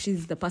Natasha as if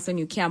she's the person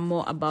you care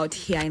more about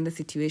here in the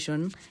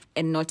situation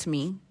and not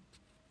me,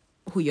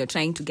 who you're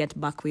trying to get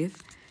back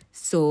with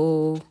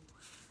so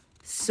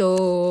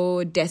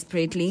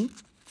desperately.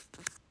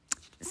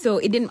 So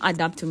it didn't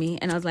add up to me.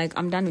 And I was like,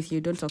 I'm done with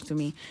you. Don't talk to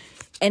me.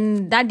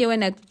 And that day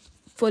when I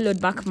followed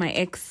back my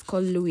ex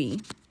called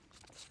Louis,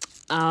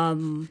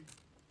 Omoke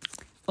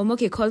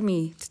called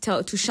me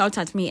to shout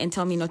at me and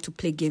tell me not to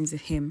play games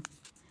with him.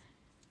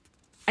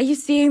 Are you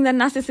seeing the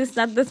narcissist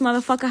that this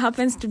motherfucker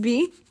happens to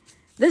be?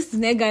 This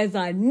nigga is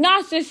a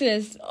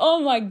narcissist.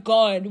 Oh my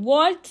God.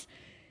 What?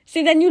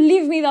 See, then you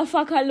leave me the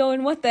fuck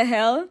alone. What the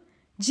hell?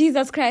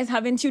 Jesus Christ,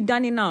 haven't you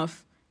done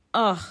enough?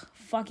 Ugh,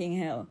 fucking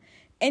hell.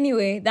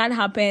 Anyway, that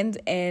happened,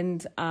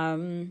 and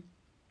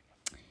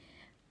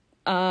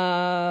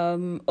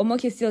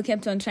Omoke still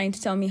kept on trying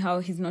to tell me how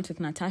he's not with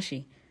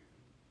Natasha.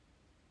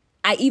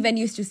 I even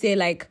used to say,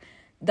 like,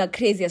 the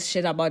craziest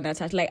shit about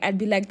Natasha. Like, I'd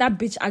be like, that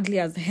bitch ugly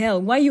as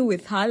hell. Why are you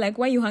with her? Like,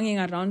 why are you hanging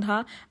around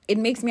her? It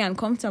makes me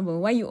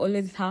uncomfortable. Why are you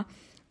always with her?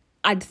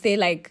 I'd say,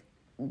 like,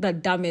 the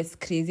dumbest,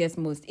 craziest,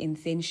 most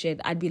insane shit.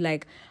 I'd be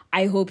like,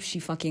 I hope she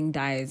fucking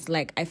dies.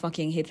 Like, I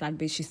fucking hate that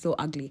bitch. She's so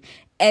ugly.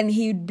 And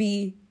he'd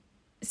be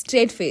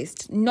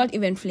straight-faced, not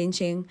even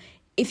flinching.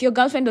 If your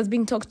girlfriend was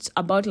being talked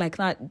about like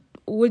that,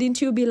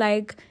 wouldn't you be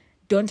like,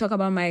 don't talk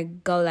about my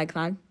girl like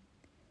that?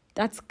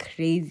 That's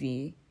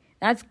crazy.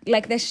 That's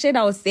like the shit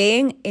I was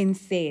saying,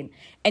 insane.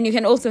 And you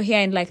can also hear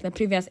in like the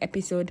previous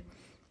episode,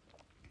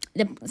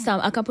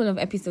 a couple of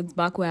episodes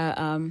back where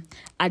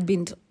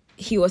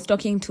he was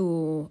talking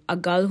to a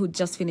girl who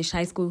just finished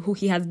high school, who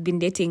he has been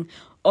dating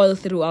all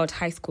throughout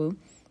high school.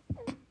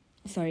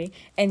 Sorry.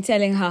 And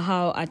telling her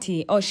how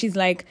Natasha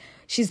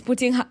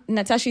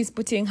is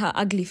putting her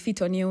ugly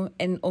feet on you,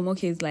 and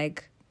Omoke is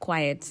like,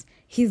 quiet.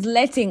 He's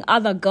letting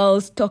other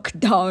girls talk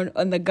down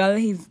on the girl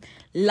he's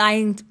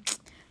lying to.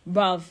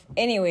 Bruv.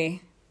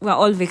 Anyway, we're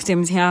all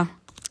victims here,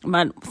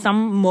 but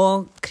some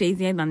more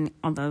crazier than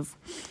others.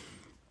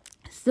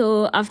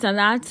 So after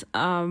that,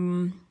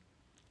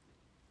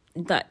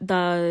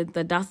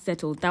 the dust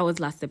settled. That was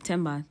last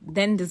September.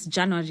 Then this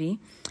January,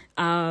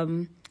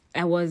 I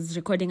was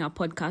recording a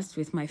podcast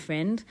with my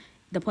friend.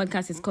 The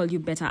podcast is called You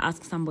Better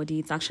Ask Somebody.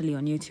 It's actually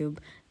on YouTube.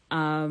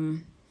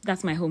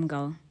 That's my home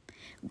girl.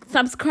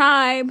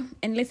 Subscribe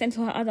and listen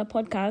to her other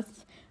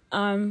podcasts.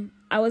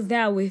 I was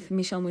there with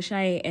Michelle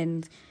Mushai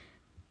and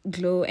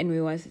Glow, and we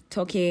were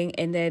talking,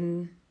 and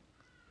then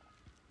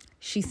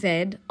she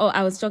said,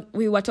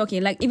 we were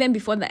talking, like, even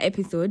before the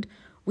episode,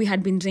 we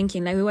had been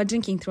drinking, like, we were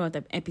drinking throughout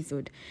the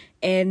episode.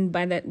 And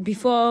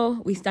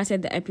before we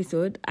started the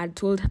episode, I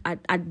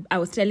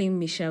was telling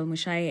Michelle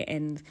Mushai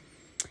and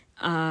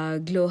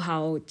Glow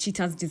how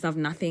cheaters deserve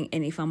nothing,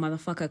 and if a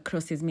motherfucker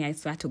crosses me, I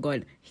swear to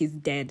God, he's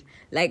dead.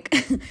 Like,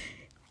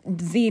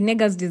 the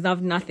niggas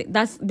deserve nothing.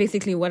 That's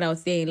basically what I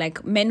was saying.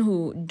 Like, men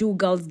who do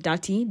girls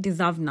dirty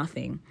deserve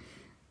nothing.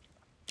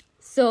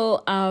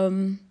 So,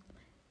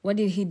 what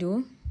did he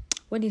do?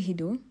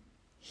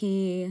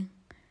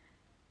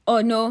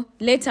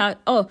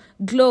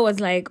 Glow was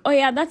like, oh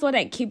yeah, that's what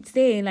I keep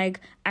saying. Like,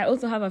 I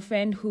also have a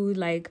friend who,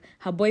 like,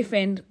 her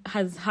boyfriend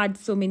has had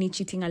so many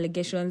cheating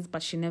allegations,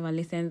 but she never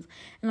listens.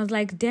 And I was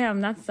like,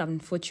 damn, that's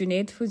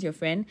unfortunate. Who's your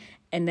friend?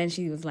 And then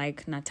she was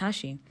like,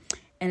 Natasha.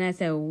 And I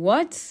said,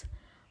 what?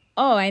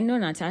 Oh, I know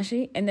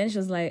Natasha. And then she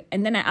was like,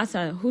 and then I asked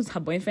her, who's her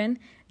boyfriend?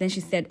 Then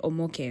she said,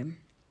 Omoke.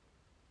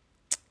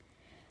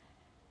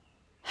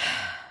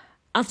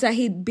 After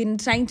he'd been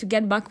trying to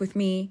get back with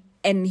me,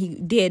 and he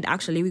did,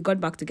 actually. We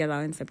got back together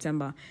in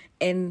September.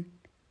 In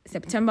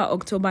September,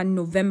 October,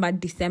 November,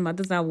 December.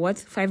 Those are what?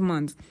 5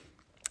 months.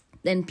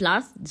 Then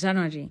plus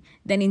January.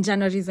 Then in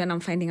January is when I'm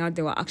finding out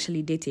they were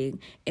actually dating.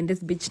 And this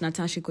bitch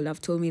Natasha could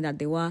have told me that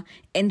they were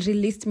and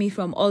released me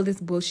from all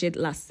this bullshit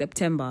last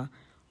September.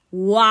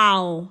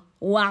 Wow.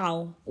 Do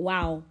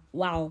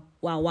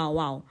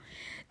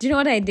you know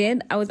what I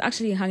did? I was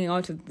actually hanging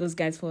out with those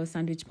guys for a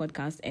sandwich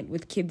podcast and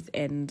with Kibbs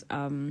and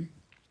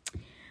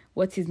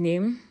what's his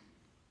name?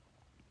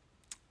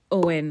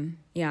 Owen.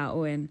 Yeah,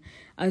 Owen.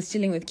 I was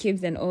chilling with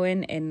Kibbs and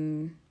Owen,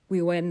 and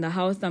we were in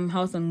some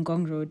house on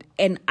Gong Road,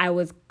 and I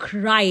was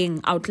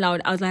crying out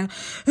loud. I was like,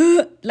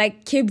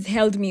 like Kibbs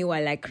held me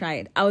while I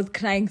cried. I was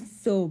crying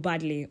so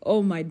badly.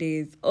 Oh my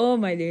days.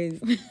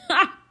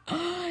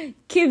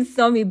 Kibbs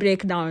saw me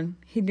break down.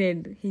 He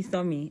did. He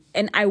saw me.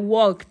 And I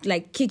walked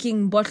like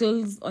kicking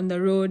bottles on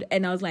the road,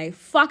 and I was like,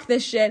 fuck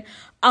this shit.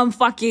 I'm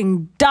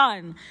fucking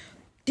done.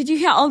 Did you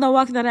hear all the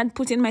work that I'd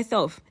put in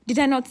myself? Did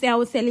I not say I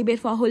was celibate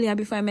for a whole year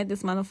before I met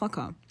this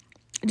motherfucker?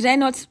 Did I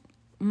not?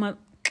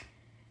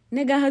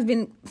 Nigga has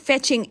been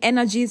fetching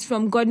energies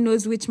from God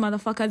knows which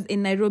motherfuckers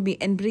in Nairobi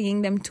and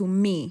bringing them to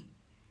me.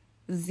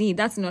 Z,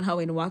 that's not how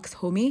it works,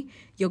 homie.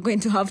 You're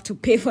going to have to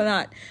pay for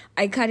that.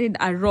 I carried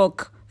a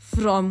rock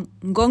from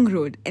Ngong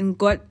Road and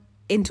got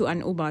into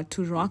an Uber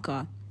to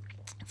Ruaka.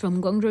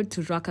 From Ngong Road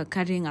to Ruaka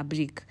carrying a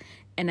brick.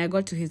 And I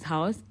got to his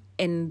house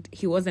and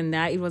he wasn't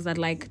there. It was at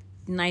like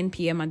 9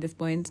 p.m. at this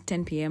point,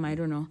 10 p.m. I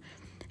don't know.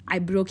 I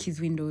broke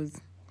his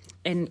windows,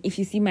 and if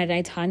you see my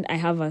right hand, I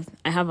have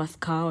a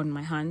scar on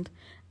my hand,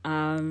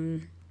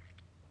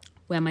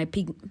 where my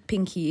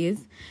pinky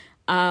is.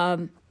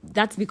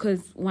 That's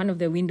because one of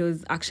the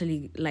windows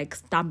actually like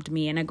stabbed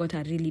me, and I got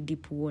a really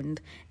deep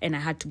wound, and I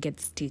had to get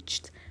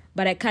stitched.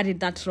 But I carried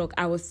that rock.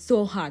 I was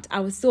so hurt.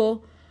 I was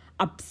so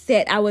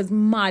upset. I was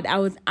mad. I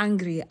was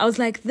angry. I was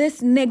like,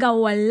 this nigga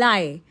will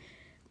lie.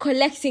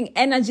 Collecting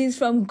energies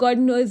from God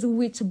knows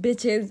which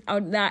bitches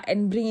out there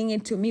and bringing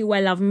it to me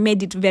while I've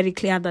made it very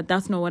clear that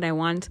that's not what I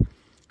want.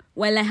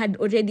 While I had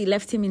already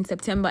left him in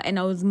September and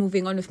I was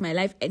moving on with my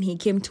life, and he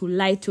came to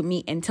lie to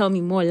me and tell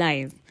me more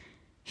lies.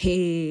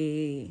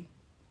 Hey.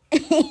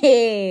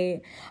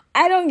 I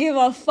don't give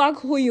a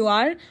fuck who you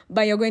are,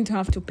 but you're going to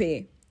have to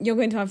pay.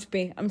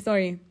 I'm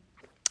sorry.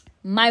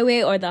 My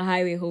way or the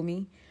highway,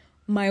 homie.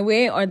 My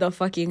way or the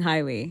fucking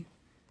highway.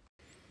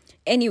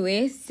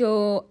 Anyway,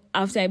 so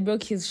after I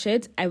broke his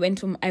shit, I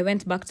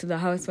went back to the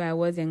house where I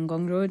was in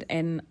Gong Road,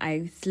 and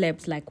I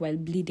slept like while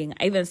bleeding.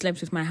 I even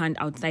slept with my hand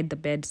outside the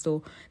bed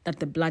so that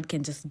the blood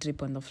can just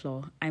drip on the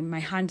floor.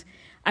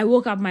 I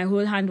woke up, my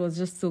whole hand was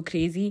just so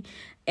crazy.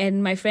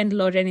 And my friend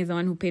Lauren is the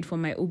one who paid for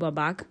my Uber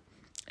back.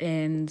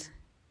 And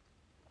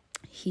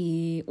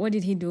what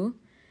did he do?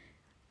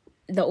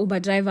 The Uber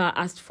driver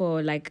asked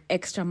for like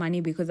extra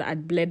money because I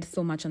had bled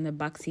so much on the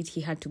back seat.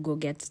 He had to go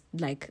get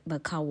like the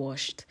car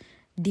washed,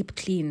 deep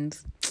cleaned.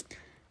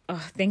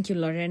 Oh, thank you,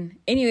 Lauren.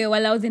 Anyway,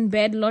 while I was in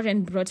bed,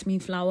 Lauren brought me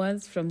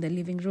flowers from the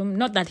living room.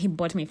 Not that he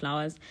bought me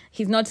flowers.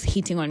 He's not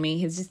hitting on me.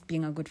 He's just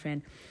being a good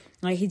friend.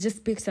 Like, he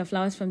just picked the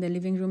flowers from the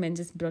living room and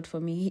just brought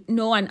for me.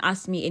 No one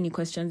asked me any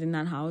questions in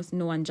that house.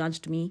 No one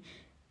judged me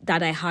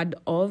that I heard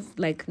of.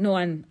 Like, no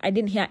one, I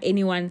didn't hear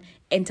anyone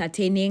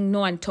entertaining. No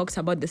one talked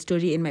about the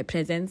story in my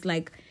presence.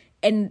 Like,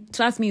 and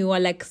trust me, we were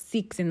like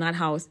 6 in that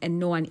house and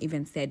no one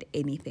even said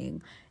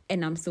anything.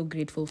 And I'm so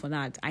grateful for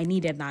that. I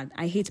needed that.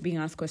 I hate being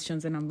asked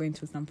questions and I'm going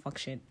through some fuck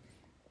shit.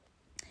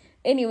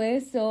 Anyway,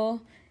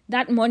 so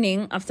that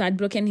morning, after I'd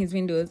broken his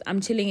windows,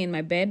 I'm chilling in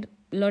my bed.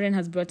 Lauren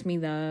has brought me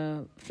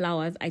the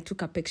flowers. I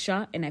took a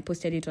picture and I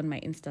posted it on my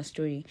Insta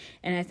story.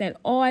 And I said,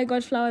 oh, I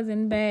got flowers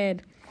in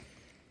bed.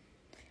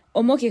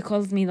 Omoke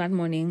calls me that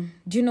morning.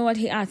 Do you know what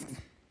he asks?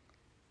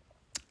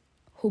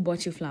 Who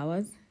bought you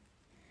flowers?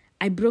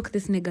 I broke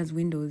this nigga's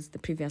windows the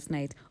previous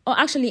night. Oh,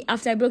 actually,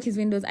 after I broke his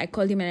windows, I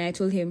called him and I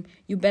told him,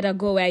 you better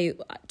go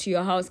to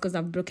your house because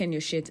I've broken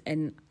your shit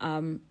and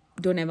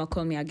don't ever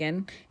call me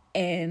again.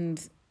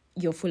 And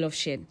you're full of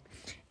shit.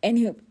 And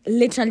he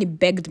literally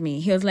begged me.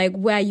 He was like,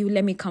 where are you?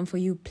 Let me come for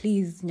you.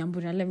 Please,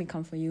 Nyambura, let me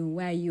come for you.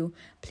 Where are you?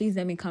 Please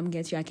let me come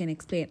get you. I can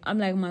explain. I'm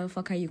like,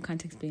 motherfucker, you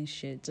can't explain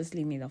shit. Just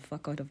leave me the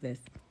fuck out of this.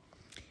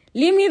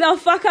 Leave me the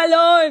fuck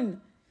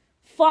alone.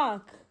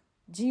 Fuck.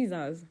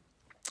 Jesus.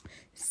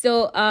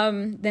 So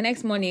the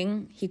next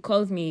morning he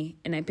calls me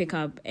and I pick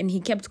up, and he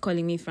kept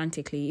calling me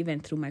frantically, even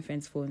through my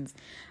friends' phones.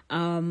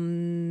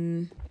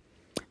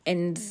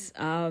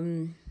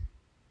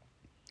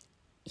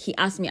 He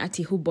asked me,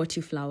 Ati, who bought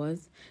you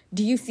flowers?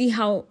 Do you see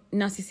how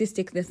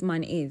narcissistic this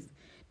man is?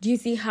 Do you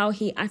see how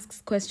he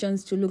asks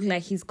questions to look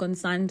like he's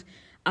concerned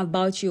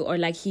about you, or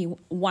like he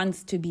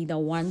wants to be the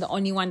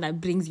only one that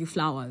brings you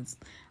flowers?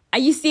 Are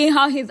you seeing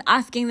how he's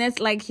asking this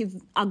like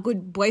he's a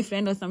good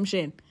boyfriend or some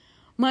shit?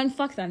 Man,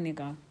 fuck that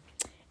nigga.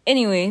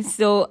 Anyway,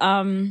 so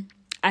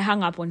I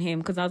hung up on him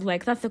because I was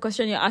like, that's the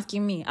question you're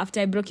asking me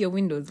after I broke your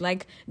windows.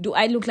 Like, do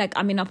I look like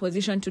I'm in a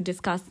position to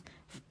discuss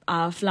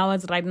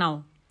flowers right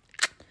now?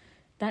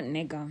 That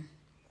nigga.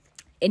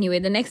 Anyway,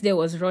 the next day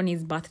was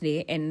Ronnie's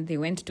birthday, and they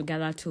went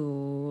together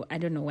to I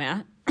don't know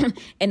where.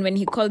 And when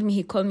he called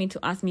me to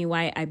ask me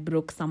why I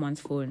broke someone's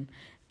phone,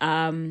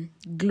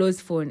 Glow's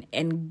phone.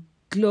 And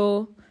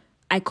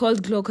I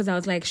called Glow because I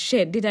was like,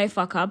 shit, did I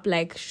fuck up?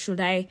 Like,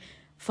 should I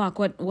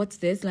what's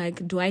this?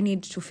 Like, do I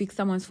need to fix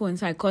someone's phone?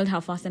 So I called her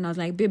first and I was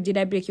like, babe, did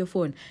I break your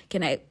phone?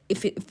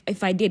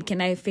 If I did,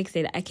 can I fix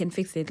it? I can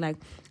fix it. Like,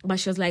 but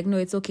she was like, no,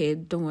 it's okay.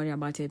 Don't worry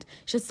about it.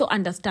 She's so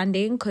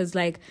understanding because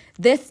like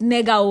this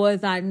nigga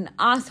was an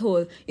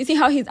asshole. You see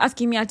how he's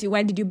asking me, Ati,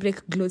 why did you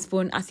break Glow's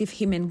phone? As if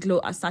him and Glow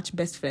are such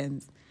best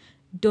friends.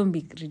 Don't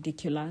be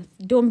ridiculous.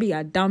 Don't be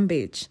a dumb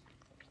bitch.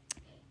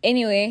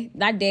 Anyway,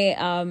 that day,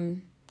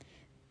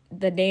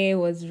 the day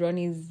was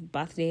Ronnie's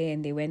birthday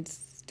and they went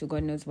to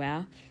God knows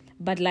where.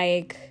 But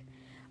like,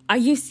 are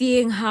you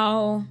seeing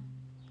how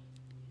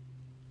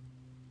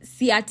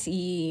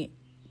Ati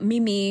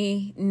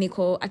Mimi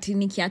Nico ati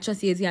nikiachwa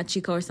siezi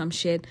achika or some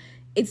shit?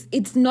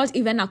 It's not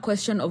even a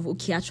question of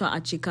ukiachwa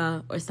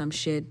achika or some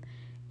shit.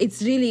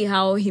 It's really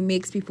how he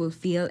makes people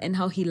feel and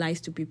how he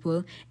lies to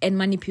people and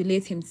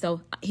manipulates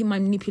himself. He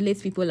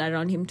manipulates people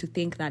around him to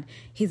think that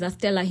he's a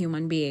stellar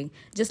human being.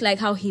 Just like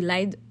how he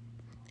lied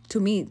to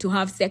me to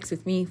have sex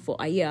with me for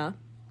a year.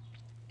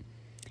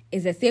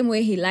 Is the same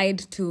way he lied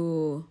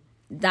to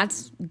that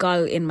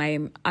girl in my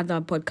other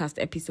podcast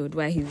episode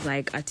where he's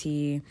like,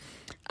 Ati,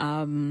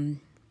 the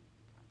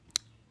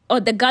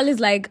girl is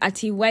like,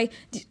 Ati, why?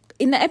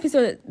 In the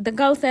episode, the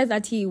girl says,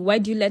 Ati, why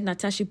do you let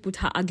Natasha put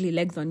her ugly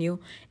legs on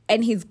you?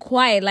 And he's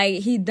quiet,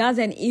 like he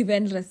doesn't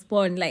even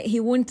respond, like he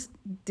won't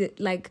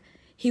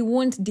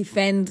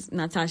defend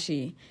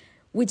Natasha,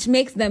 which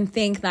makes them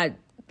think that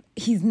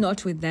he's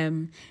not with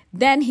them.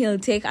 Then he'll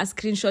take a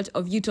screenshot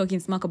of you talking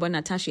smack about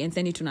Natasha and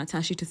send it to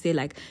Natasha to say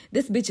like,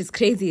 this bitch is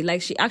crazy,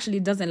 like she actually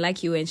doesn't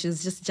like you and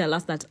she's just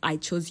jealous that I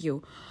chose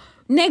you.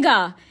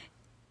 Nigga,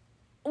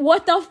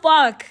 what the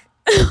fuck?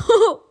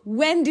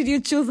 When did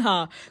you choose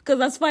her? Because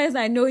as far as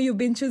I know, you've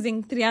been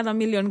choosing 3 other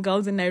million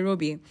girls in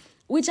Nairobi,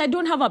 which I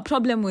don't have a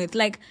problem with.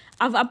 Like,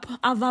 I've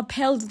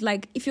upheld,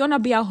 like, if you want to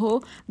be a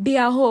hoe, be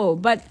a hoe.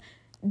 But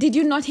did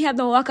you not hear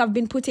the work I've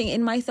been putting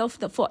in myself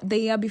for the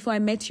year before I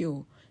met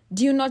you?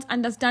 Do you not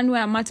understand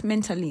where I'm at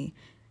mentally?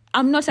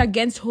 I'm not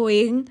against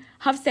hoeing.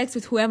 Have sex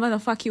with whoever the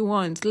fuck you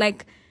want.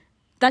 Like,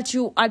 that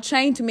you are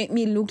trying to make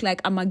me look like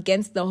I'm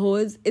against the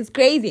hoes. It's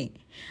crazy.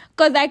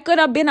 Because I could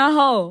have been a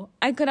hoe.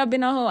 I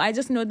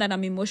just know that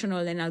I'm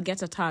emotional and I'll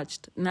get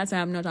attached. And that's why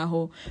I'm not a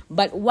hoe.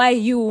 But why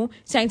you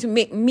trying to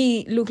make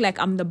me look like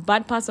I'm the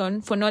bad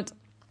person for not...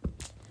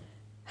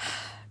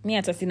 Me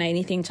hata sina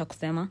anything cha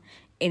kusema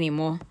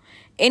anymore.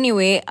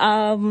 Anyway,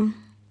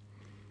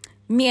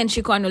 me and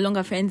Shiko are no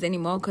longer friends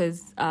anymore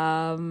because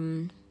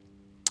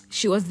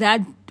she was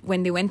there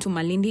when they went to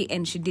Malindi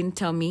and she didn't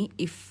tell me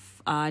if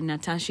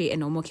Natasha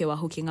and Omoke were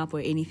hooking up or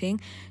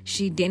anything.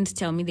 She didn't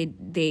tell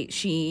me.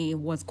 She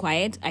was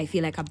quiet. I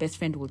feel like her best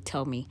friend would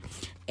tell me.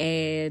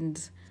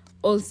 And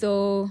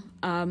also,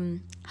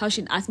 how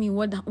she'd ask me,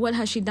 what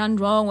has she done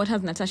wrong? What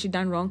has Natasha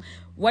done wrong?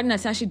 What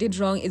Natasha did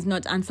wrong is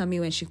not answer me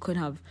when she could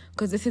have.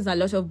 Because this is a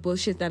lot of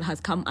bullshit that has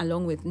come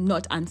along with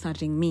not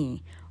answering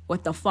me.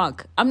 What the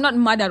fuck? I'm not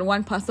mad at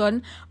one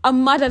person.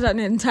 I'm mad at an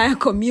entire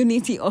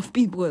community of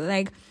people.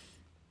 Like,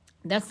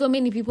 there's so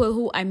many people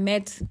who I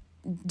met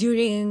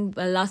during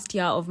the last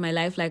year of my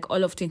life, like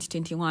all of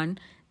 2021,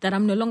 that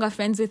I'm no longer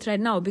friends with right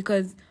now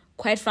because,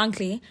 quite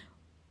frankly,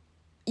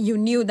 you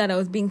knew that I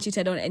was being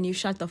cheated on and you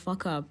shut the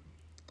fuck up.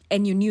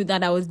 And you knew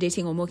that I was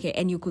dating Omoke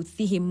and you could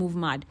see him move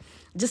mad.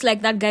 Just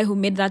like that guy who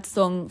made that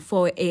song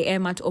for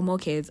AM at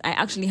Omoke's. I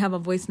actually have a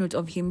voice note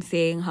of him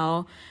saying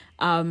how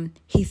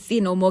he's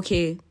seen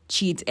Omoke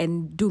cheat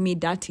and do me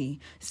dirty.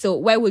 So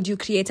why would you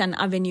create an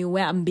avenue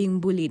where I'm being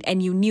bullied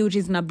and you knew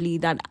reasonably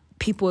that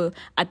people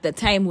at the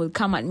time will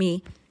come at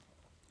me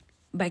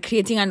by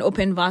creating an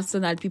open verse so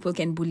that people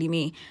can bully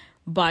me?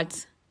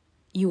 But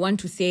you want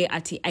to say,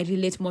 Ati, I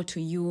relate more to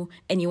you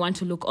and you want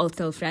to look all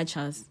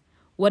self-righteous.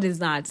 What is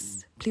that?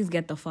 Please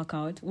get the fuck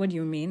out. What do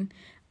you mean?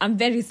 I'm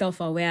very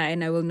self-aware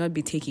and I will not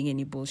be taking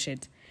any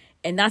bullshit.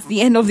 And that's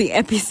the end of the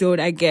episode,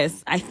 I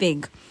guess, I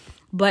think.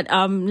 But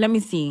let me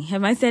see.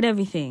 Have I said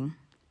everything?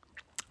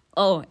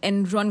 Oh,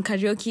 and Ron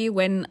Karaoke,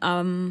 when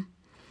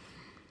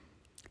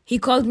he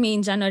called me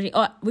in January.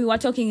 Oh, we were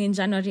talking in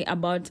January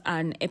about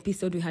an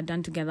episode we had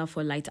done together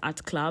for Light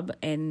Art Club.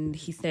 And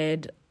he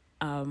said,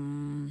 I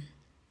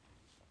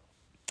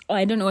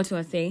don't know what he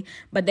was saying.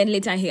 But then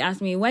later he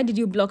asked me, why did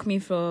you block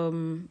me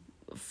on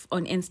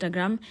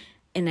Instagram?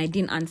 And I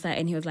didn't answer.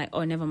 And he was like,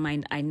 oh, never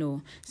mind, I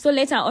know. So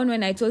later on,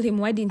 when I told him,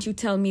 why didn't you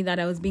tell me that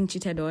I was being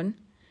cheated on?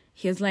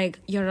 He was like,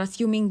 you're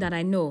assuming that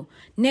I know.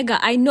 Nigga,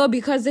 I know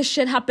because this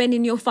shit happened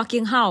in your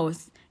fucking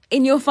house.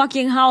 In your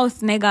fucking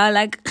house, nigga.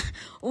 Like,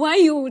 why are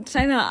you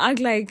trying to act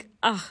like,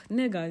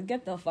 nigga,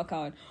 get the fuck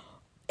out.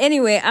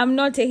 Anyway, I'm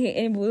not taking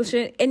any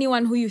bullshit.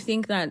 Anyone who you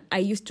think that I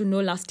used to know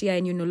last year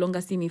and you no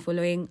longer see me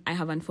following, I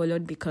have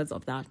unfollowed because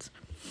of that.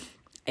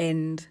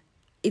 And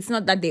it's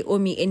not that they owe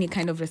me any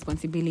kind of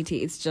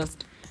responsibility. It's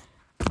just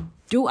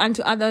do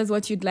unto others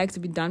what you'd like to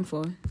be done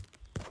for.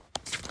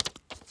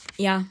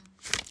 Yeah.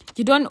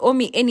 You don't owe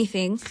me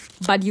anything,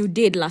 but you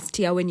did last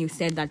year when you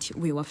said that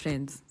we were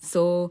friends.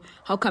 So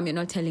how come you're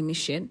not telling me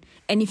shit?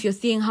 And if you're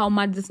seeing how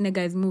mad this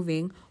nigga is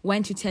moving, why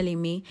aren't you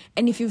telling me?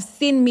 And if you've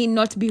seen me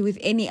not be with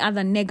any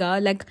other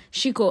nigga, like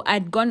Shiko,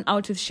 I'd gone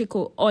out with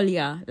Shiko all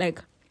year.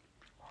 Like,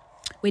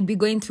 we'd be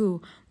going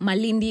to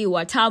Malindi,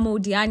 Watamu,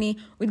 Diani.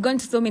 We'd gone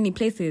to so many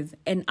places,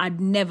 and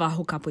I'd never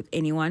hook up with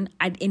anyone.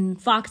 I'd, in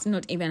fact,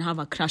 not even have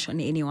a crush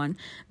on anyone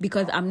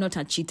because I'm not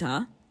a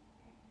cheater.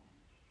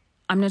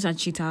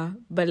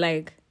 But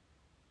like,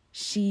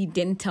 she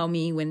didn't tell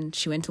me when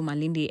she went to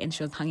Malindi and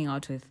she was hanging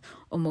out with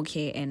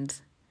Omoke and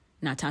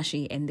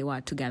Natashi and they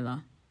were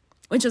together,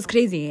 which was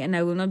crazy, and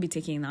I will not be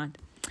taking that.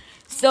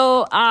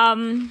 So,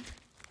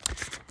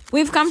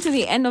 we've come to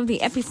the end of the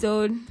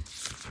episode.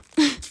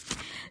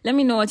 Let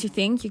me know what you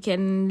think. You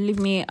can leave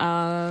me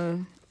a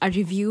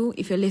review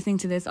if you're listening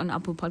to this on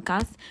Apple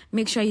Podcasts.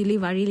 Make sure you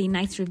leave a really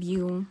nice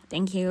review.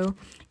 Thank you.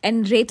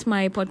 And rate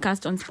my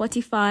podcast on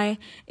Spotify.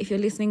 If you're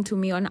listening to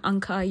me on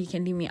Anchor, you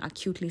can leave me a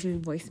cute little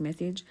voice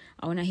message.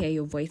 I want to hear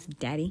your voice,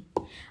 daddy.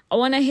 I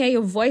want to hear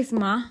your voice,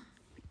 ma.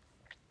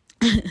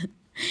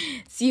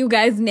 See you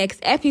guys next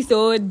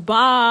episode.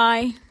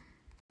 Bye.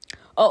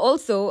 Oh,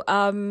 also,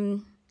 there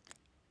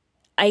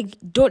are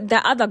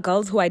other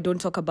girls who I don't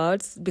talk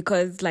about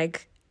because,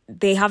 like,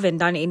 they haven't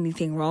done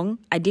anything wrong.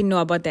 I didn't know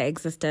about their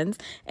existence,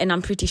 and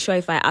I'm pretty sure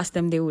if I asked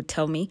them, they would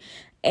tell me.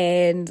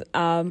 And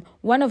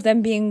one of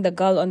them being the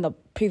girl on the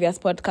previous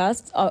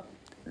podcast,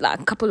 like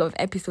a couple of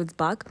episodes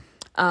back.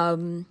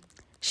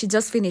 She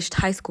just finished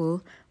high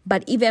school,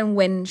 but even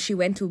when she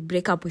went to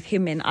break up with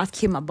him and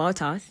ask him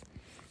about us,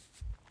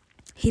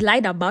 he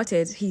lied about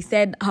it. He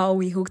said how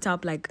we hooked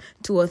up like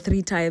 2 or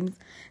 3 times.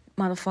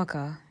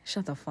 Motherfucker,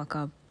 shut the fuck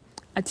up.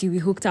 Actually, we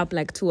hooked up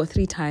like 2 or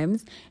 3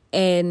 times,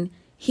 and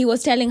he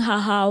was telling her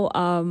how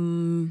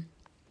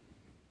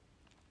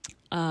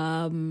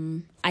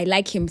I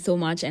like him so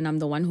much and I'm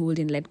the one who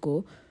wouldn't let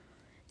go.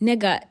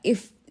 Nigga,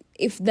 if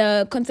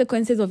the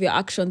consequences of your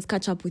actions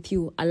catch up with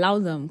you, allow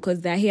them,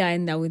 because they're here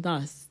and they're with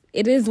us.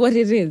 It is what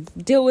it is.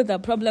 Deal with the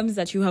problems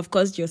that you have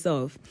caused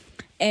yourself.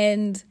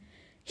 And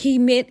he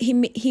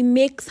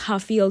makes her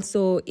feel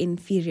so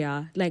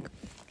inferior. Like,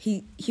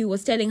 he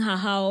was telling her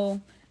how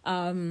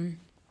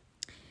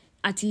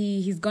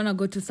he's gonna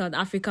go to South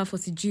Africa for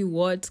CG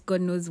what,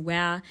 God knows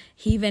where.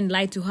 He even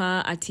lied to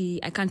her, I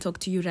can't talk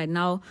to you right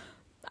now.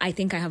 I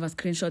think I have a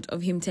screenshot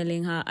of him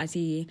telling her, I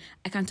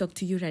can't talk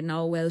to you right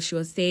now. Well, she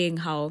was saying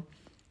how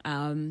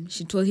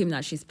she told him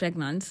that she's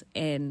pregnant,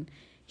 and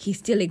he's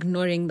still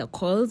ignoring the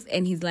calls,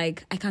 and he's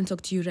like, I can't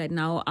talk to you right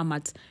now. I'm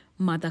at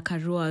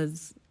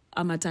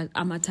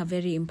a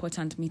very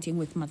important meeting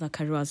with Mother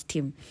Karua's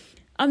team.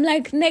 I'm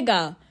like,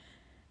 nigga,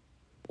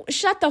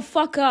 shut the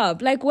fuck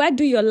up. Like, where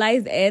do your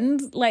lies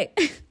end?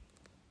 Like,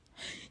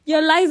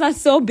 your lies are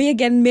so big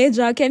and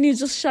major. Can you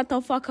just shut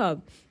the fuck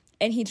up?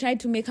 And he tried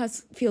to make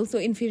us feel so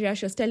inferior.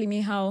 She was telling me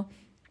how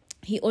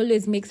he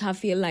always makes her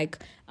feel like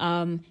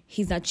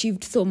he's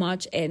achieved so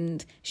much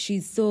and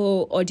she's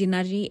so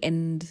ordinary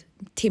and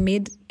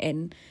timid,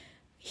 and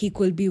he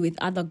could be with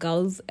other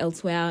girls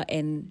elsewhere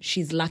and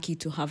she's lucky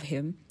to have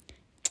him.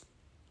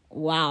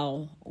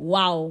 Wow.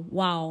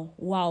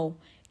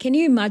 Can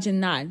you imagine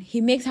that? He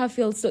makes her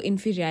feel so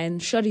inferior,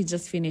 and Shorty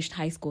just finished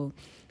high school.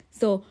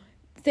 So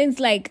since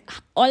like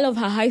all of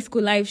her high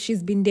school life,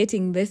 she's been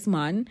dating this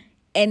man,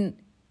 and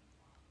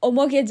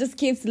Omoke just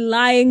keeps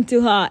lying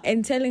to her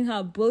and telling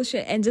her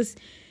bullshit and just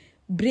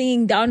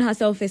bringing down her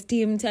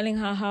self-esteem, telling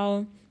her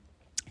how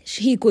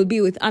he could be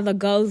with other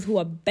girls who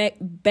are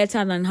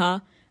better than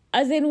her.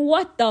 As in,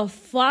 what the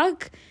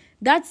fuck?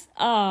 That's,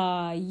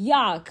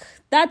 yuck.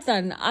 That's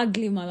an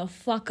ugly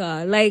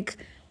motherfucker. Like,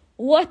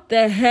 what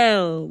the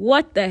hell?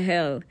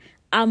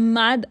 I'm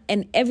mad,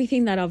 and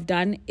everything that I've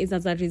done is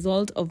as a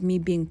result of me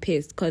being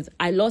pissed, because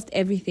I lost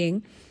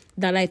everything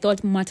that I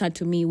thought mattered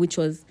to me, which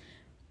was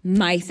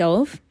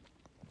myself,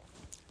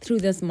 through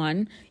this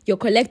man. You're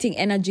collecting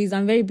energies.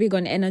 I'm very big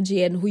on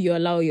energy and who you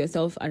allow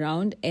yourself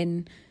around,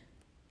 and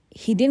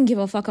he didn't give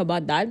a fuck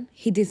about that.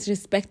 He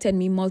disrespected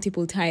me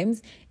multiple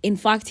times. In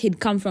fact,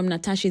 he'd come from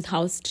Natasha's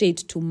house straight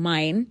to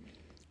mine,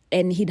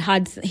 and he'd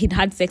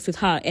had sex with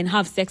her and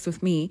have sex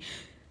with me.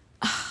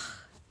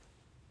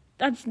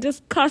 That's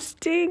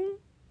disgusting.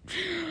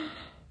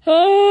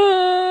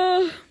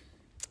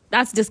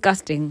 That's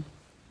disgusting.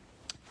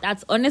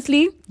 That's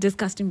honestly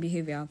disgusting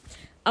behavior.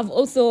 I've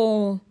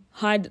also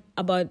heard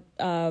about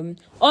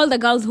all the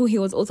girls who he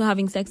was also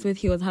having sex with,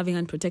 he was having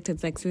unprotected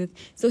sex with.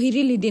 So he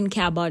really didn't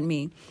care about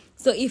me.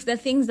 So if the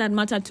things that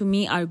matter to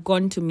me are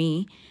gone to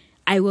me,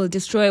 I will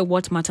destroy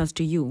what matters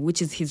to you,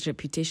 which is his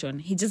reputation.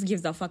 He just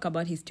gives a fuck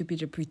about his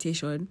stupid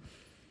reputation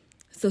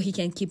so he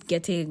can keep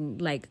getting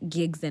like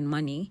gigs and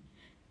money.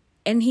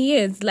 And he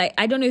is, like,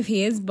 I don't know if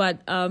he is,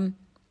 but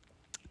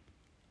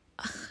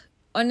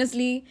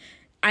honestly,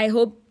 I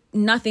hope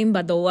nothing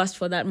but the worst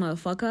for that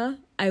motherfucker.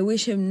 I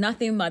wish him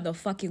nothing but the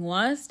fucking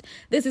worst.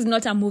 This is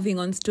not a moving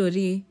on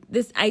story.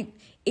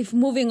 If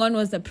moving on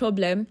was the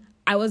problem,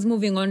 I was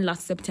moving on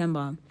last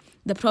September.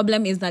 The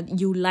problem is that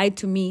you lied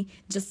to me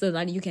just so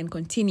that you can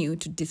continue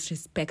to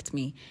disrespect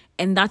me.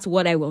 And that's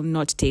what I will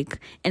not take.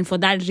 And for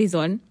that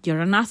reason, you're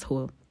an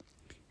asshole.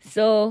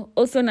 So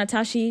also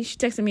Natashi, she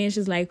texted me and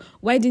she's like,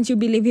 why didn't you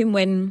believe him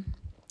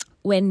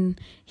when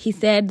he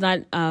said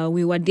that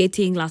we were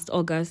dating last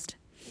August?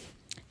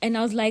 And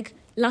I was like,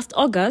 last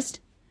August?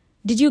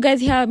 Did you guys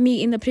hear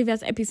me in the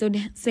previous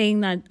episode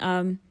saying that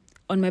on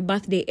my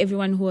birthday,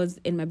 everyone who was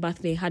in my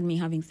birthday had me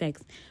having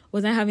sex?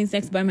 Was I having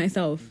sex by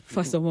myself,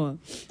 first of all?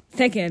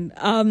 Second,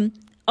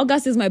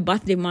 August is my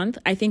birthday month.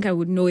 I think I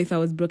would know if I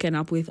was broken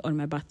up with on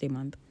my birthday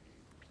month.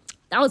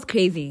 That was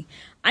crazy.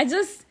 I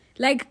just,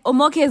 like,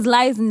 Omoke's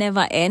lies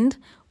never end.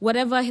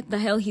 Whatever the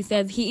hell he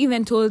says, he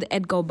even told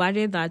Edgar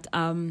Barre that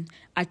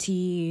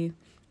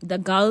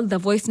the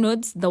voice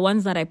notes, the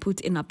ones that I put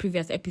in a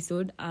previous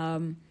episode,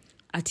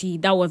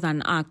 that was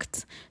an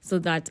act so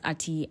that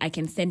I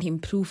can send him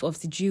proof of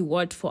sijui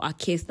what for a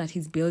case that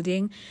he's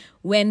building.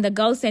 When the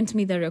girl sent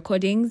me the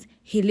recordings,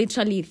 he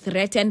literally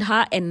threatened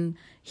her, and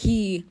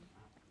he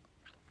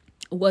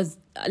was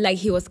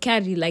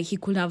scary, like he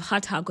could have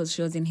hurt her because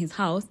she was in his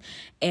house,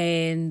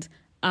 and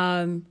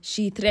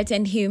she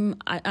threatened him.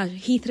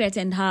 He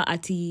threatened her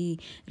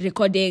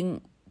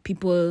recording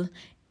people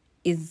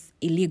is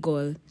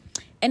illegal.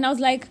 And I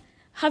was like,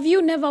 have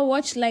you never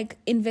watched like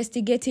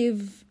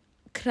investigative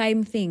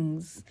crime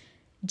things?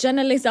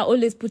 Journalists are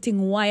always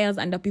putting wires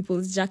under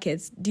people's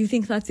jackets. Do you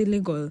think that's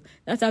illegal?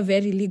 That's a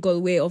very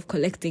legal way of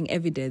collecting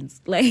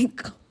evidence.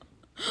 Like,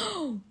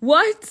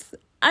 what?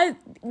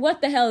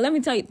 What the hell? Let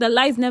me tell you, the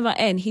lies never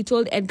end. He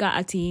told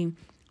Edgar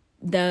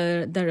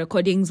the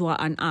recordings were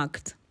an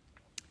act.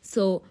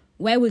 So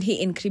why would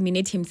he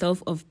incriminate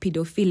himself of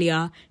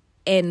pedophilia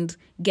and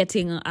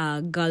getting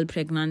a girl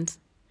pregnant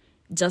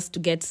just to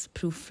get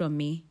proof from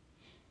me?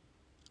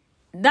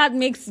 That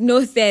makes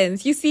no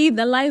sense. You see,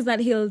 the lies that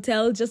he'll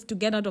tell just to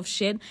get out of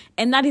shit,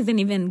 and that isn't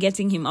even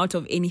getting him out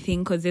of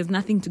anything because there's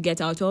nothing to get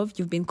out of.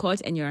 You've been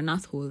caught and you're an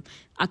asshole.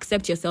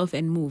 Accept yourself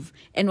and move.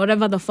 And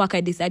whatever the fuck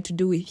I decide to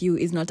do with you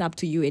is not up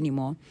to you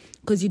anymore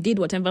because you did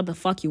whatever the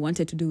fuck you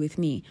wanted to do with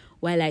me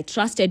while I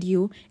trusted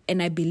you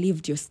and I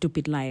believed your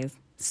stupid lies.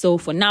 So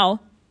for now,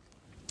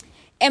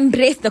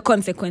 embrace the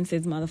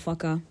consequences,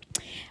 motherfucker.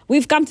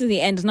 We've come to the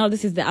end. Now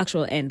this is the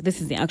actual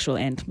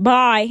end.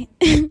 Bye.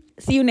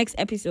 See you next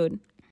episode.